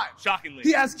alive. Shockingly.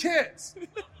 He has kids.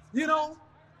 You know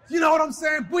what I'm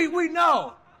saying? We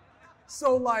know.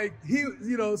 So like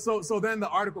so then the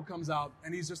article comes out,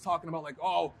 and he's just talking about like,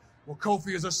 oh, well,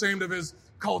 Kofi is ashamed of his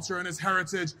culture and his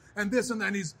heritage and this, and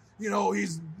then he's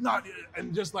not,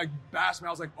 and just like bash me.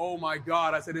 I was like, oh my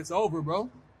God. I said, it's over, bro.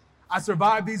 I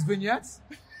survived these vignettes.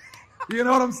 You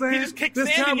know what I'm saying? He just kicked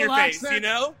sand in your face, accent,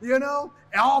 and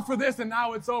all for this, and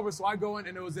now it's over. So I go in,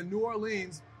 and it was in New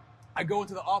Orleans. I go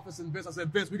into the office, and Vince, I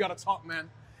said, Vince, we got to talk, man.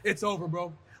 It's over,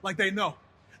 bro. Like, they know.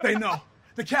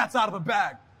 The cat's out of the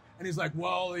bag. And he's like,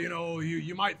 well,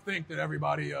 you might think that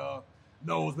everybody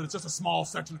knows, but it's just a small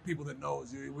section of people that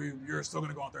knows. You're still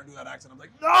going to go out there and do that accent. I'm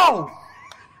like, no!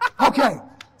 Okay.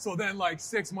 So then, like,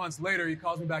 6 months later, he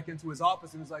calls me back into his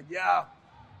office, and he's like, yeah,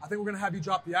 I think we're going to have you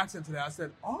drop the accent today. I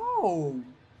said, oh,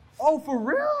 for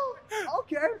real?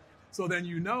 Okay. So then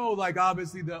like,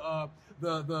 obviously, I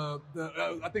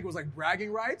think it was, like,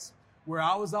 bragging rights, where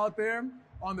I was out there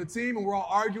on the team, and we're all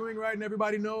arguing, right, and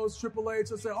everybody knows Triple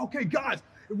H. I said, okay, guys,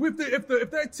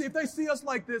 if they see us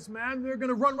like this, man, they're going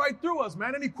to run right through us,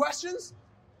 man. Any questions?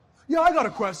 Yeah, I got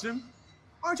a question.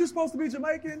 Aren't you supposed to be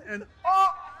Jamaican? And,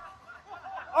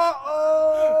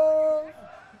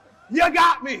 you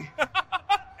got me.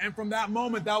 And from that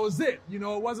moment, that was it. It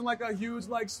wasn't like a huge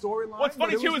like storyline. What's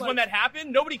funny too is when that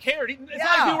happened, nobody cared. It's not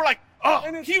like people were like,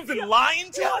 "Oh, he's been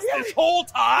lying to us this whole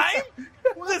time.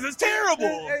 This is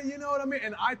terrible." And you know what I mean?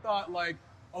 And I thought like,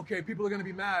 okay, people are gonna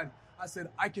be mad. I said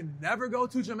I can never go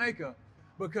to Jamaica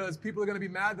because people are gonna be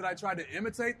mad that I tried to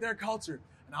imitate their culture,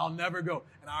 and I'll never go.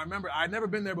 And I remember I'd never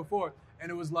been there before,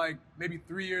 and it was like maybe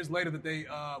 3 years later that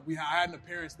I had an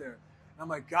appearance there. I'm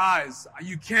like, guys,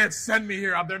 you can't send me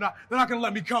here. They're not going to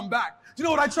let me come back. Do you know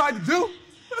what I tried to do?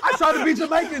 I tried to be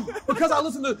Jamaican because I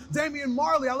listened to Damian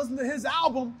Marley. I listened to his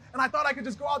album, and I thought I could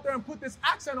just go out there and put this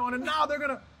accent on, and now they're going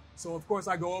to. So, of course,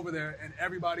 I go over there, and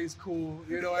everybody's cool.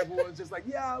 Everyone's just like,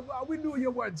 yeah, well, we knew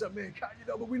you weren't Jamaican,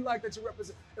 but we like that you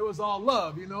represent. It was all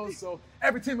love, So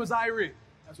everything was Irie.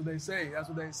 That's what they say. That is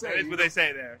what they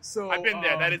say there. So I've been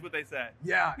there. That is what they say.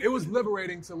 Yeah, it was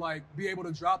liberating to, like, be able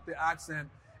to drop the accent.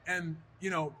 And,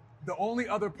 the only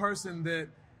other person that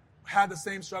had the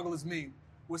same struggle as me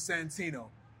was Santino,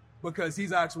 because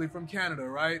he's actually from Canada,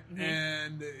 right? Mm-hmm.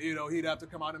 And, he'd have to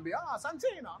come out and be,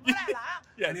 Santino. Yes.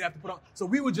 And he'd have to put on. So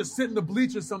we would just sit in the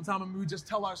bleachers sometime, and we would just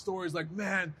tell our stories like,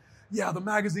 man, yeah, the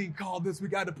magazine called this. We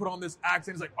got to put on this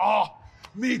accent. He's like, oh,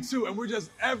 me too. And we're just,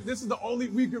 this is the only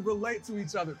we could relate to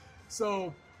each other.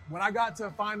 So when I got to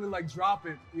finally, like, drop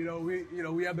it,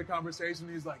 we had the conversation.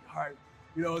 He's like, all right.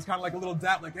 It's kind of like a little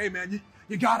dap, like, hey, man,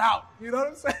 you got out. You know what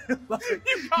I'm saying? Like, he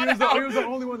was the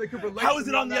only one that could relate. How is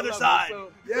it on the other side?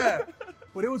 So, yeah.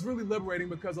 But it was really liberating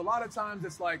because a lot of times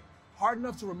it's, like, hard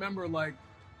enough to remember, like,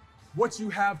 what you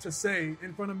have to say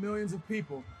in front of millions of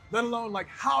people, let alone, like,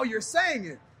 how you're saying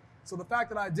it. So the fact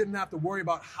that I didn't have to worry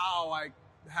about how I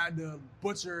had to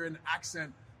butcher an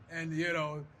accent and,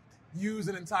 use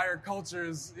an entire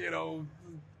culture's,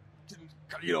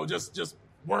 just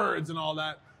words and all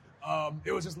that.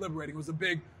 It was just liberating. It was a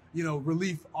big,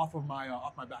 relief off my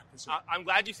back for sure. I'm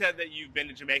glad you said that you've been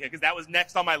to Jamaica, because that was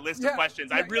next on my list of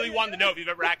questions. I really wanted to know if you've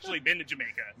ever actually been to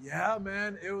Jamaica. Yeah,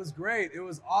 man, it was great. It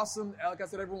was awesome. Like I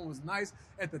said, everyone was nice.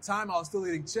 At the time, I was still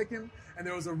eating chicken, and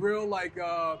there was a real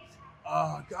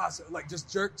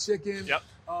just jerk chicken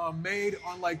made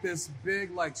on like this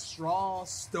big like straw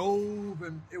stove,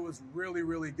 and it was really,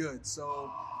 really good.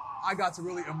 So I got to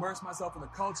really immerse myself in the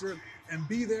culture and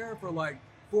be there for like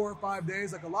 4 or 5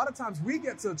 days. Like a lot of times we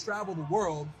get to travel the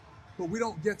world, but we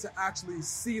don't get to actually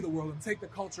see the world and take the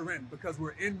culture in, because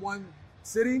we're in one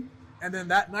city and then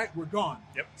that night we're gone.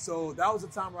 Yep. So that was a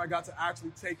time where I got to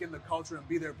actually take in the culture and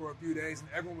be there for a few days, and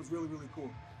everyone was really, really cool.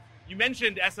 You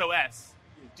mentioned SOS.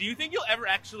 Do you think you'll ever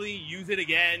actually use it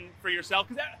again for yourself?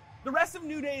 Because the rest of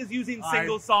New Day is using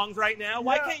single songs right now.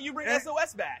 Why can't you bring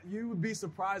SOS back? You would be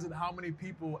surprised at how many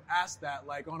people ask that.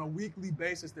 Like on a weekly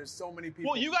basis, there's so many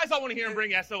people. Well, you guys all want to hear him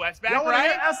bring SOS back, y'all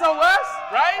right? Hear SOS?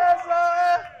 Right?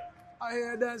 SOS! I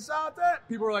hear that shouting.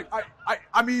 People are like,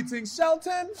 I'm eating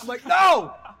Shelton. I'm like,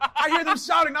 no! I hear them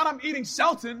shouting, not I'm eating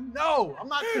Shelton. No, I'm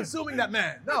not consuming that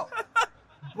man. No.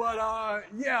 But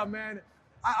yeah, man.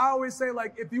 I always say,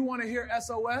 like, if you want to hear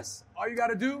SOS, all you got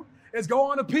to do is go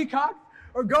on to Peacock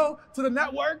or go to the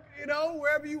network,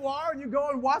 wherever you are, and you go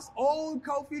and watch old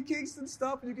Kofi Kingston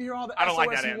stuff, and you can hear all the I don't SOS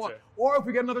like that you answer. want. Or if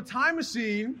we get another time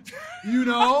machine,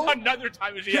 Another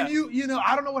time machine. Can you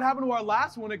I don't know what happened to our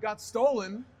last one. It got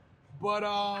stolen. But,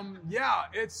 yeah,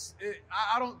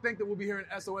 I don't think that we'll be hearing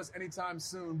SOS anytime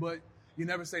soon, but you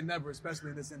never say never, especially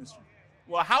in this industry.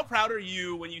 Well, how proud are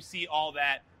you when you see all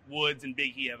that Woods and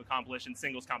Big E have accomplished in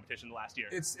singles competition the last year?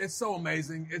 It's so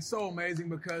amazing. It's so amazing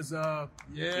because, give it up.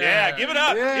 Yeah. Give it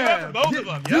up for both of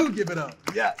them. Do give it up.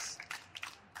 Yes.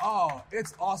 Oh,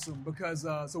 it's awesome because,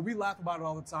 so we laugh about it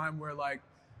all the time where, like,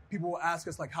 people will ask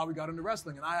us, like, how we got into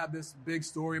wrestling. And I have this big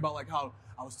story about, like, how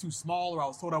I was too small or I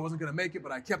was told I wasn't going to make it,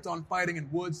 but I kept on fighting. And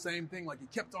Woods, same thing. Like, he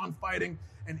kept on fighting.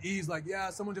 And E's like, yeah,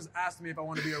 someone just asked me if I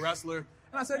want to be a wrestler.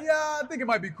 And I said, yeah, I think it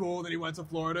might be cool. And then he went to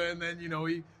Florida, and then,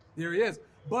 here he is.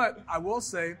 But I will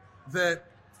say that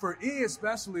for E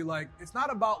especially, like, it's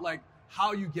not about, like,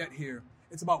 how you get here.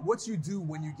 It's about what you do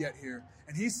when you get here.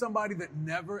 And he's somebody that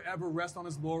never, ever rests on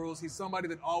his laurels. He's somebody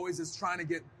that always is trying to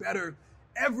get better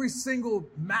every single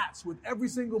match with every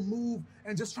single move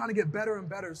and just trying to get better and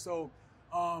better. So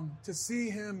to see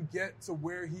him get to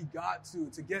where he got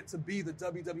to get to be the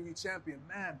WWE champion,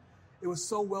 man, it was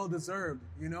so well deserved,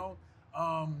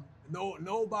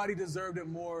 Nobody deserved it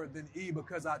more than E,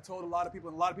 because I told a lot of people,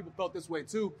 and a lot of people felt this way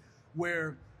too,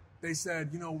 where they said,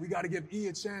 we got to give E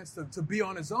a chance to be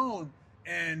on his own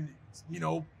and,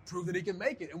 prove that he can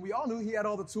make it. And we all knew he had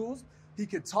all the tools. He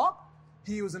could talk.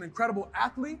 He was an incredible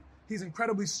athlete. He's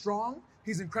incredibly strong.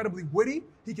 He's incredibly witty.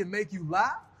 He can make you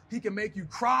laugh. He can make you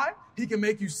cry. He can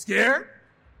make you scared.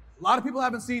 A lot of people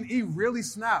haven't seen E really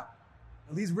snap.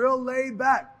 And he's real laid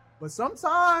back. But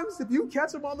sometimes if you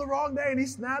catch him on the wrong day and he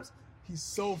snaps, he's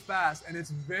so fast, and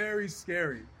it's very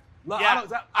scary. Yeah,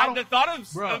 the thought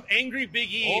of angry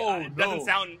Big E doesn't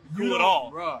sound cool at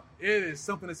all. Bruh, it is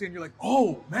something to see, and you're like,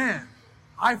 oh, man,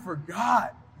 I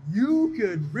forgot. You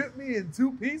could rip me in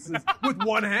two pieces with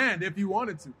one hand if you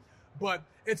wanted to. But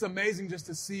it's amazing just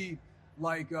to see,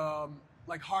 like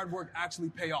hard work actually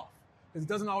pay off. Because it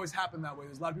doesn't always happen that way.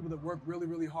 There's a lot of people that work really,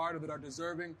 really hard or that are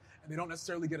deserving, and they don't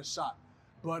necessarily get a shot.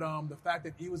 But the fact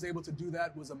that he was able to do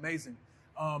that was amazing.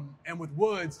 And with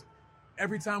Woods,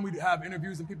 every time we'd have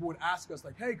interviews and people would ask us,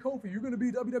 like, hey, Kofi, you're going to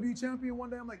be WWE champion one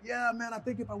day? I'm like, yeah, man, I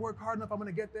think if I work hard enough, I'm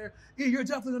going to get there. Yeah, you're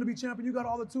definitely going to be champion. You got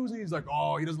all the tools. And he's like,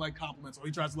 oh, he doesn't like compliments, or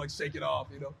he tries to, like, shake it off,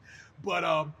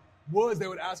 But Woods, they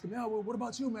would ask him, yeah, well, what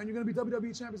about you, man? You're going to be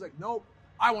WWE champion? He's like, nope,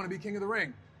 I want to be king of the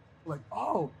ring. We're like,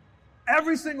 oh.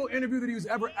 Every single interview that he was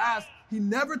ever asked, he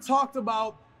never talked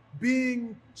about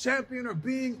being champion or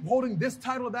holding this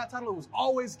title or that title. It was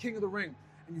always king of the ring.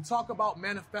 And you talk about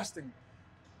manifesting.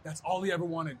 That's all he ever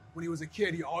wanted. When he was a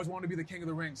kid, he always wanted to be the king of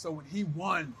the ring. So when he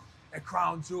won at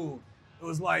Crown Jewel, it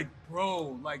was like,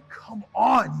 bro, like, come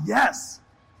on, yes.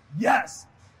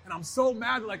 And I'm so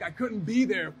mad that, like, I couldn't be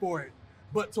there for it.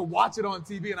 But to watch it on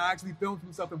TV, and I actually filmed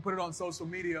some stuff and put it on social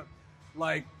media,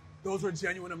 like, those were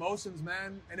genuine emotions,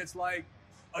 man. And it's like,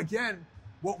 again,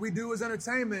 what we do is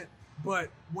entertainment, but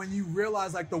when you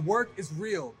realize, like, the work is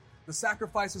real, the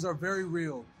sacrifices are very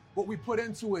real. What we put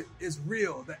into it is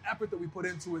real. The effort that we put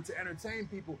into it to entertain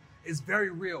people is very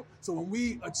real. So when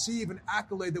we achieve an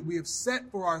accolade that we have set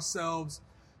for ourselves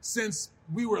since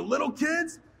we were little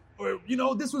kids, or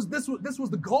this was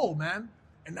the goal, man.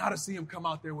 And now to see him come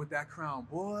out there with that crown,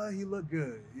 boy, he looked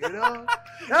good, you know?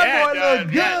 That boy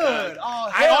looked good.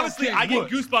 Oh, I get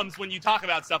goosebumps when you talk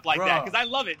about stuff like that because I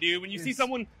love it, dude. When you see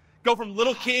someone go from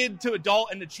little kid to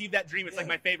adult and achieve that dream, it's like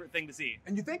my favorite thing to see.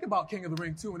 And you think about King of the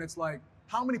Ring too, and it's like,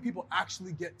 how many people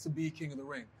actually get to be King of the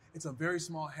Ring? It's a very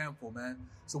small handful, man.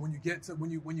 So when you get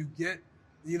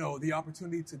the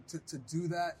opportunity to do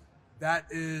that, that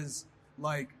is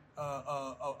like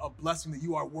a blessing that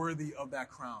you are worthy of that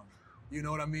crown. You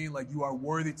know what I mean? Like you are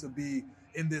worthy to be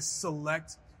in this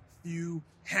select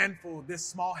this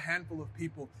small handful of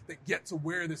people that get to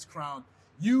wear this crown.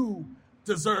 You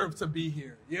deserve to be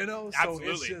here, you know?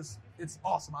 Absolutely. So it's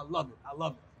awesome. I love it.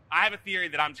 I have a theory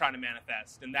that I'm trying to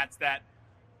manifest, and that's that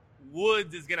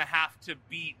Woods is going to have to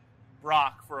beat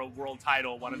Brock for a world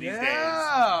title one of these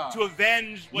days to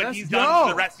avenge what he's done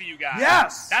to the rest of you guys.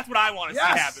 Yes. That's what I want to see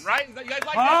happen, right? You guys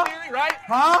like that theory, right?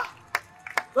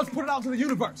 Let's put it out to the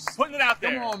universe. Putting it out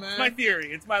there. Come on, man. It's my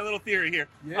theory. It's my little theory here.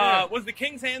 Yeah. Was the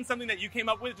King's Hand something that you came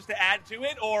up with just to add to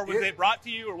it, or was it brought to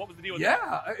you, or what was the deal with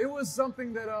that? Yeah, it was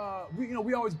something that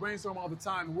we always brainstorm all the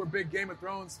time, and we're big Game of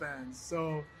Thrones fans.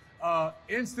 So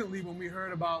instantly when we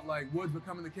heard about like Woods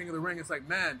becoming the King of the Ring, it's like,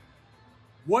 man,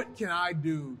 what can I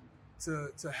do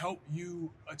to help you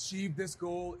achieve this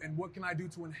goal, and what can I do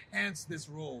to enhance this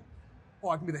role? Oh,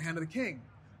 I can be the Hand of the King.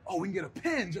 Oh, we can get a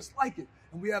pin just like it.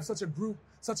 And we have such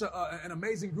an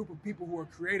amazing group of people who are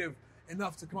creative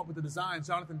enough to come up with the designs.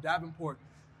 Jonathan Davenport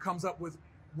comes up with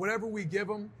whatever we give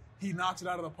him, he knocks it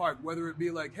out of the park. Whether it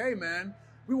be like, hey man,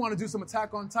 we want to do some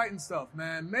Attack on Titan stuff,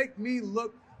 man. Make me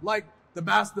look like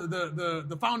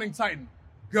the founding Titan.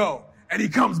 Go. And he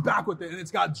comes back with it, and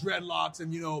it's got dreadlocks,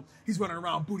 and, he's running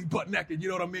around booty butt naked, you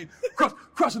know what I mean?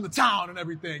 Crushing the town and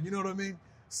everything, you know what I mean?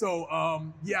 So,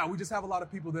 we just have a lot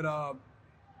of people that, a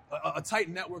tight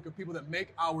network of people that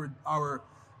make our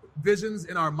visions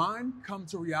in our mind come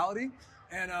to reality.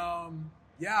 And, I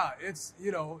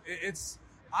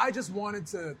just wanted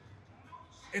to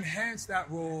enhance that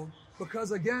role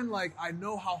because, again, like, I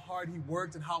know how hard he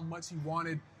worked and how much he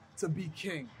wanted to be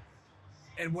king.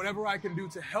 And whatever I can do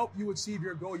to help you achieve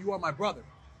your goal, you are my brother.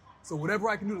 So whatever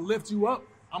I can do to lift you up,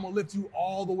 I'm going to lift you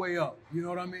all the way up. You know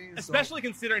what I mean? Especially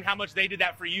considering how much they did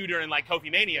that for you during, like,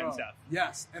 Kofi Mania and stuff.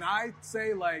 Yes. And I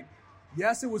say, like,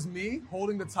 yes, it was me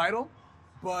holding the title,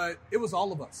 but it was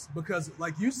all of us. Because,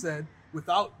 like you said,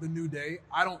 without the New Day,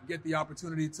 I don't get the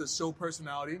opportunity to show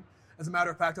personality. As a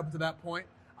matter of fact, up until that point,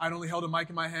 I'd only held a mic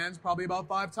in my hands probably about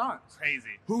 5 times.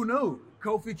 Crazy. Who knew?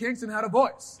 Kofi Kingston had a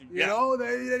voice. You know,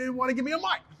 they didn't want to give me a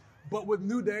mic. But with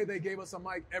New Day, they gave us a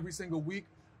mic every single week.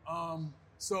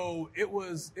 So it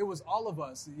was all of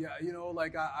us. Yeah,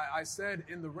 like I said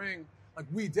in the ring, like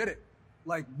we did it.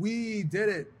 Like we did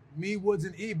it. Me, Woods,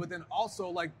 and E, but then also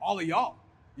like all of y'all.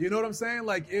 You know what I'm saying?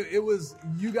 Like it was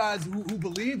you guys who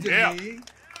believed in me.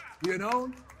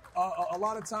 A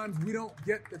lot of times we don't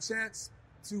get the chance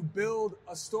to build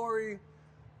a story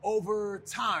over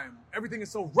time. Everything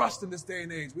is so rushed in this day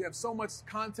and age. We have so much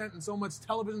content and so much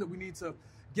television that we need to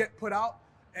get put out.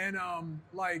 And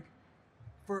I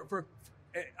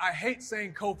hate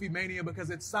saying Kofi Mania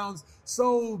because it sounds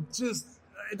so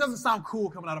it doesn't sound cool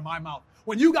coming out of my mouth.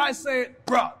 When you guys say it,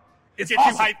 bro, it's Get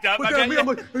awesome. you hyped up. But then I'm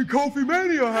like, hey, Kofi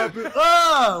Mania happened.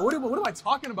 What am I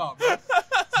talking about, bro?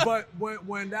 But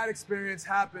when that experience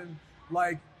happened,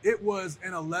 like, it was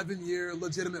an 11-year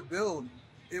legitimate build.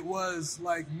 It was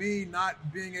like me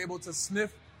not being able to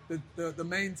sniff the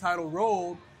main title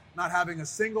role, not having a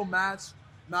single match,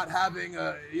 not having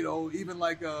even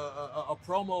like a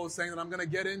promo saying that I'm gonna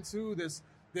get into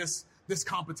this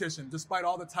competition, despite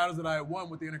all the titles that I had won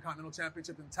with the Intercontinental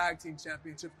Championship and Tag Team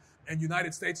Championship and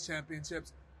United States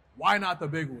Championships. Why not the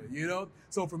big one,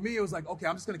 So for me, it was like, okay,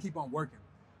 I'm just gonna keep on working.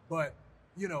 But,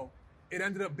 it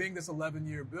ended up being this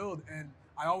 11-year build, and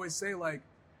I always say, like,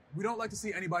 we don't like to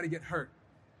see anybody get hurt,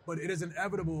 but it is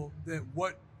inevitable that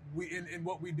what we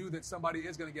do that somebody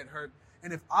is going to get hurt.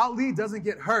 And if Ali doesn't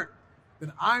get hurt,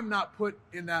 then I'm not put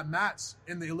in that match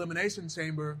in the Elimination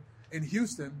Chamber in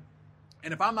Houston.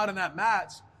 And if I'm not in that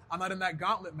match, I'm not in that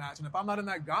gauntlet match. And if I'm not in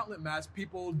that gauntlet match,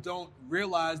 people don't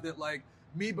realize that, like,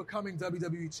 me becoming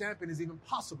WWE champion is even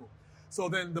possible. So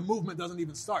then the movement doesn't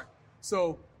even start.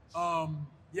 So,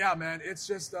 yeah, man, it's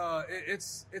just,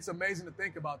 it's amazing to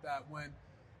think about that when,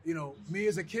 me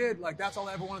as a kid, like, that's all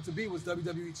I ever wanted to be was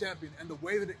WWE champion. And the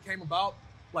way that it came about,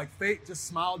 like, fate just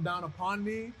smiled down upon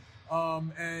me.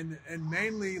 And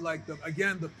mainly, like,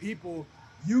 the people,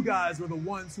 you guys were the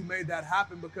ones who made that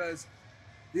happen because,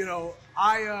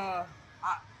 I'd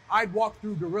walk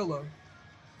through Gorilla,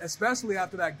 especially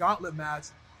after that gauntlet match.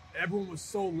 Everyone was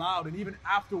so loud. And even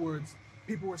afterwards,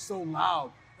 people were so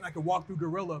loud. And I could walk through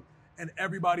Gorilla and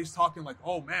everybody's talking like,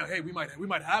 oh man, hey, we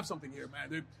might have something here,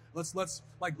 man. Let's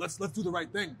do the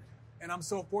right thing. And I'm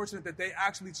so fortunate that they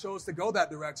actually chose to go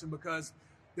that direction, because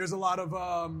there's a lot of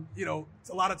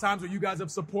a lot of times where you guys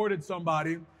have supported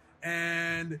somebody,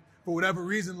 and for whatever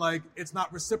reason, like, it's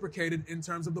not reciprocated in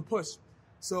terms of the push.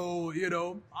 So,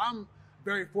 I'm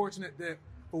very fortunate that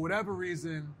for whatever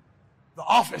reason, the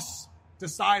office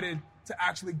decided to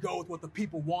actually go with what the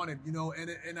people wanted,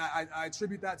 and I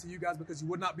attribute that to you guys, because you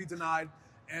would not be denied.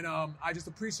 And I just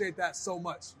appreciate that so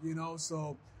much,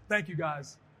 so thank you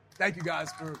guys. Thank you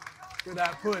guys for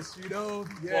that push, Yeah.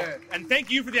 Well, and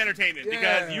thank you for the entertainment,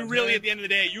 because you really, at the end of the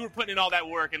day, you were putting in all that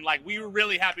work, and like, we were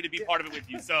really happy to be part of it with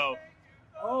you. So,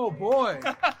 oh boy.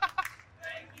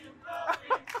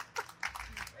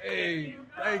 Hey,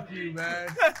 thank you, man.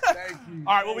 Thank you.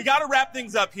 All right, well, we got to wrap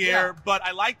things up here, but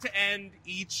I like to end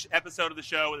each episode of the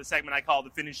show with a segment I call the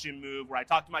finishing move, where I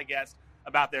talk to my guests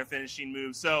about their finishing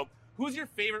move. So, who's your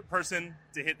favorite person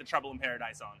to hit the Trouble in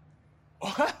Paradise on?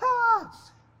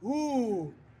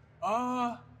 Ooh.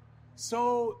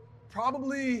 So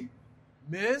probably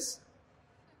Miz.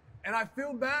 And I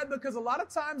feel bad because a lot of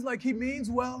times, like, he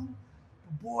means well,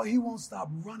 but boy, he won't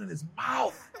stop running his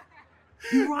mouth.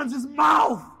 He runs his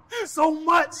mouth so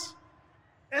much.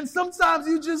 And sometimes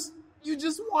you just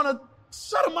want to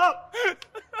shut him up.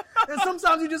 And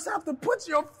sometimes you just have to put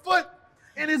your foot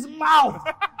in his mouth.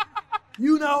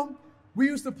 We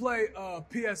used to play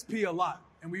PSP a lot,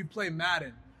 and we'd play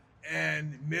Madden.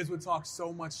 And Miz would talk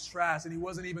so much trash, and he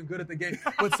wasn't even good at the game.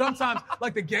 But sometimes,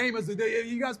 like, the game is,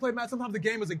 you guys play Madden, sometimes the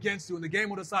game is against you, and the game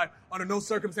will decide, under no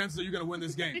circumstances are you going to win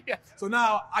this game. Yeah. So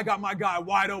now I got my guy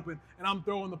wide open, and I'm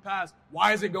throwing the pass.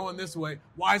 Why is it going this way?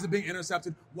 Why is it being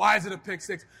intercepted? Why is it a pick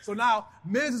six? So now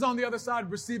Miz is on the other side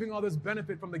receiving all this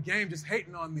benefit from the game, just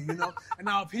hating on me, And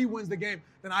now if he wins the game,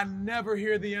 then I never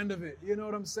hear the end of it. You know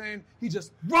what I'm saying? He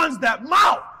just runs that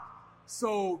mouth.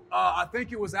 So I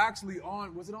think it was actually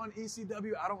was it on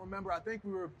ECW? I don't remember. I think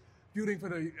we were feuding for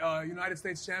the United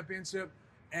States Championship,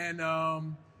 and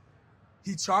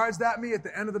he charged at me at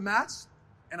the end of the match,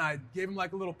 and I gave him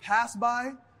like a little pass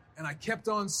by, and I kept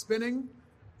on spinning,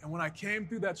 and when I came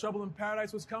through, that Trouble in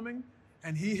Paradise was coming,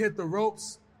 and he hit the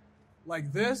ropes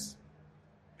like this,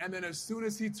 and then as soon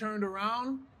as he turned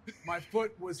around, my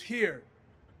foot was here.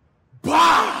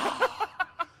 Bah!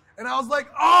 And I was like,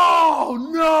 oh,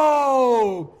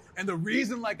 no. And the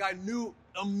reason, like, I knew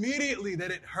immediately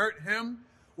that it hurt him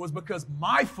was because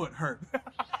my foot hurt.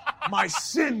 My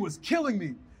shin was killing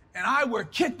me. And I wear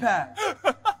kick pads.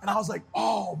 And I was like,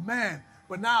 oh, man.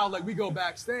 But now, like, we go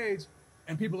backstage,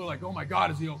 and people are like, oh, my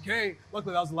God, is he okay?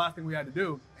 Luckily, that was the last thing we had to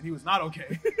do, and he was not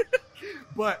okay.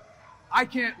 But I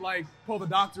can't, like, pull the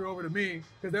doctor over to me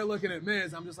because they're looking at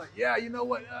Miz. I'm just like, yeah, you know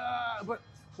what? But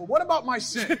what about my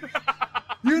shin?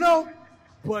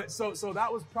 But so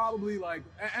that was probably like,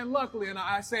 and luckily, and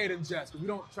I say it in jest, because we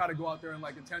don't try to go out there and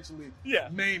like intentionally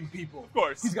maim people. Of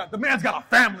course. The man's got a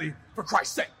family, for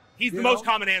Christ's sake. He's the most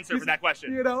common answer for that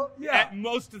question. At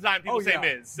most of the time, people say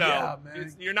Miz. So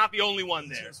man. You're not the only one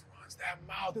there. He just runs that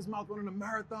mouth. His mouth running a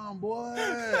marathon, boy.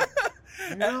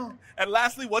 And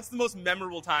lastly, what's the most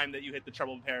memorable time that you hit the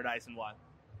Trouble in Paradise, and why?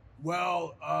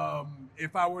 Well,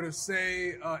 if I were to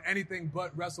say anything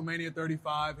but WrestleMania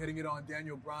 35, hitting it on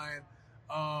Daniel Bryan,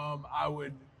 I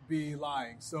would be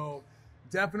lying. So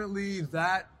definitely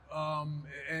that,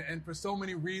 and for so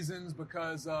many reasons,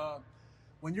 because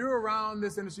when you're around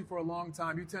this industry for a long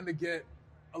time, you tend to get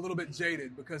a little bit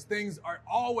jaded because things are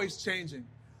always changing.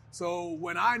 So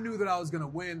when I knew that I was going to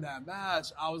win that match,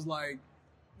 I was like,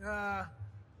 they're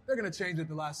going to change it at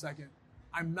the last second.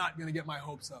 I'm not going to get my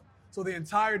hopes up. So the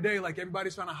entire day, like,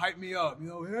 everybody's trying to hype me up.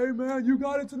 Hey, man, you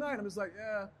got it tonight. I'm just like,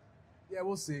 yeah,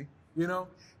 we'll see.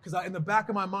 Because in the back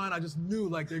of my mind, I just knew,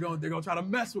 like, they're going to try to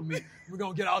mess with me. We're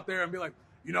going to get out there and be like,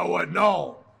 you know what?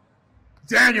 No.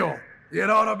 Daniel, you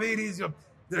know what I mean? He's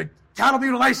the cattle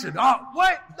mutilation. Oh,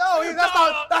 what? No,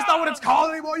 that's not what it's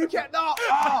called anymore. You can't. No.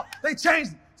 Oh, they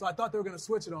changed it. So I thought they were going to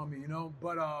switch it on me,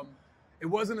 But it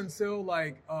wasn't until,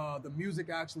 like, the music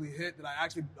actually hit that I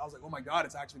was like, oh, my God,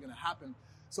 it's actually going to happen.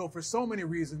 So for so many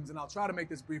reasons, and I'll try to make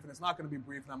this brief, and it's not going to be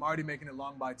brief, and I'm already making it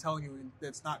long by telling you that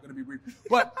it's not going to be brief.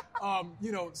 But,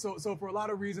 so for a lot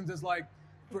of reasons, it's like,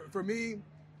 for me,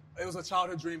 it was a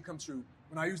childhood dream come true.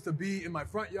 When I used to be in my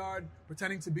front yard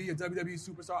pretending to be a WWE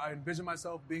superstar, I envisioned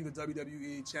myself being the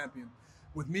WWE champion.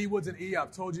 With me, Woods, and E,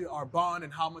 I've told you our bond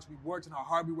and how much we worked and how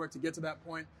hard we worked to get to that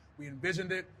point. We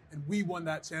envisioned it, and we won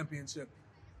that championship.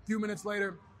 A few minutes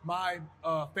later, my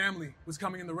family was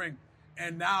coming in the ring.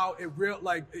 And now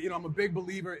I'm a big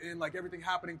believer in, like, everything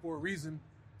happening for a reason.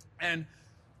 And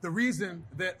the reason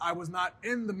that I was not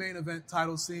in the main event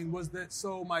title scene was that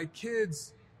so my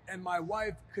kids and my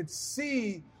wife could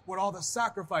see what all the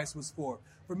sacrifice was for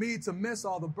me to miss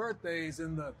all the birthdays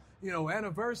and the,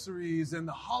 anniversaries and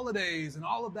the holidays and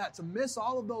all of that, to miss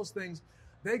all of those things.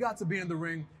 They got to be in the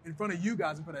ring in front of you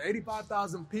guys, in front of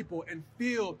 85,000 people, and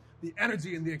feel the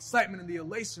energy and the excitement and the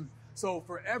elation. So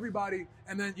for everybody,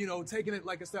 and then, taking it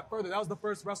like a step further, that was the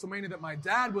first WrestleMania that my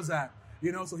dad was at,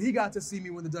 so he got to see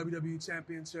me win the WWE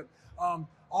Championship.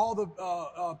 All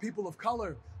the people of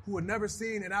color who had never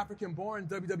seen an African-born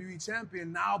WWE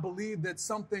champion now believe that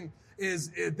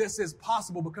this is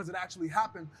possible because it actually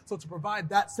happened. So to provide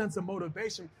that sense of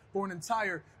motivation for an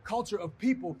entire culture of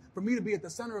people, for me to be at the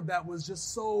center of that was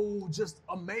just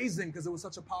amazing because it was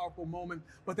such a powerful moment.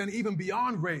 But then even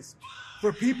beyond race,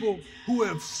 for people who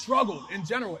have struggled in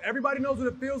general, everybody knows what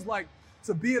it feels like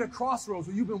to be at a crossroads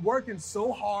where you've been working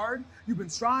so hard, you've been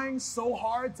trying so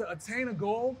hard to attain a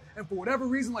goal, and for whatever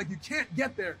reason, you can't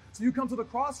get there. So you come to the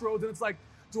crossroads and it's like,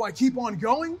 do I keep on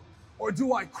going or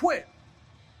do I quit?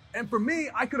 And for me,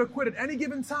 I could have quit at any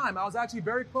given time. I was actually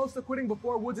very close to quitting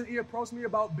before Woods and E approached me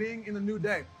about being in the New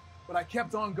Day. But I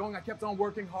kept on going, I kept on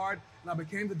working hard, and I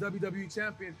became the WWE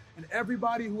champion. And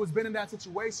everybody who has been in that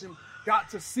situation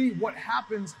got to see what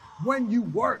happens when you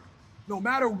work. No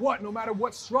matter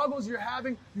what struggles you're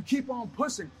having, you keep on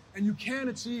pushing, and you can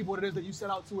achieve what it is that you set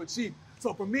out to achieve.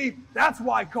 So for me, that's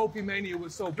why Kofi Mania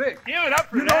was so big. Give it up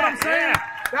for that. You know what I'm saying?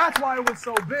 Yeah. That's why it was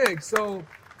so big. So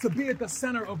to be at the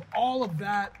center of all of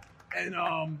that, and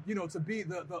to be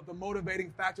the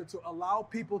motivating factor to allow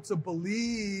people to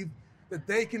believe that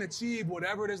they can achieve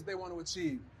whatever it is they want to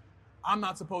achieve. I'm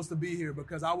not supposed to be here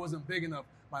because I wasn't big enough.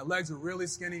 My legs are really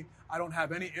skinny. I don't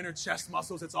have any inner chest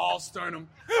muscles. It's all sternum.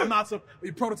 I'm not a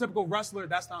prototypical wrestler.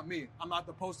 That's not me. I'm not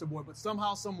the poster boy. But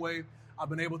somehow, some way, I've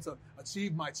been able to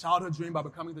achieve my childhood dream by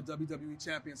becoming the WWE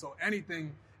champion. So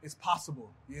anything is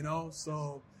possible,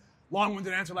 So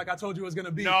long-winded answer like I told you it was going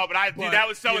to be. No, but dude, that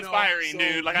was so inspiring,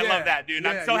 dude. I love that, dude. And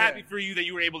I'm so happy for you that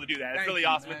you were able to do that. It's really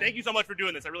awesome. Man. And thank you so much for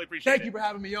doing this. I really appreciate it. Thank you for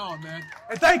having me on, man.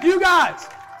 And thank you guys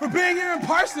for being here in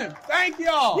person. Thank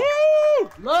y'all. Woo!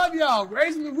 Love y'all.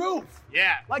 Raising the roof.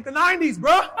 Yeah. Like the 90s,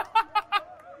 bro.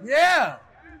 Yeah.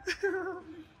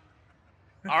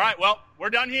 All right, well, we're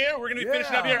done here. We're going to be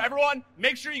finishing up here. Everyone,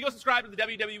 make sure you go subscribe to the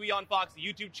WWE on Fox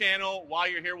YouTube channel while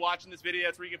you're here watching this video.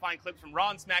 That's where you can find clips from Raw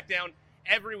and SmackDown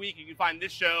every week. You can find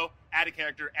this show, Add a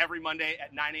Character, every Monday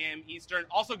at 9 a.m. Eastern.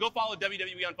 Also, go follow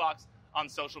WWE on Fox on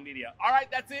social media. All right,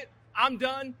 that's it. I'm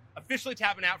done. Officially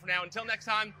tapping out for now. Until next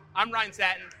time, I'm Ryan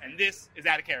Satin, and this is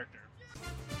Add a Character.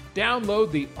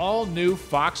 Download the all-new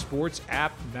Fox Sports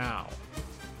app now.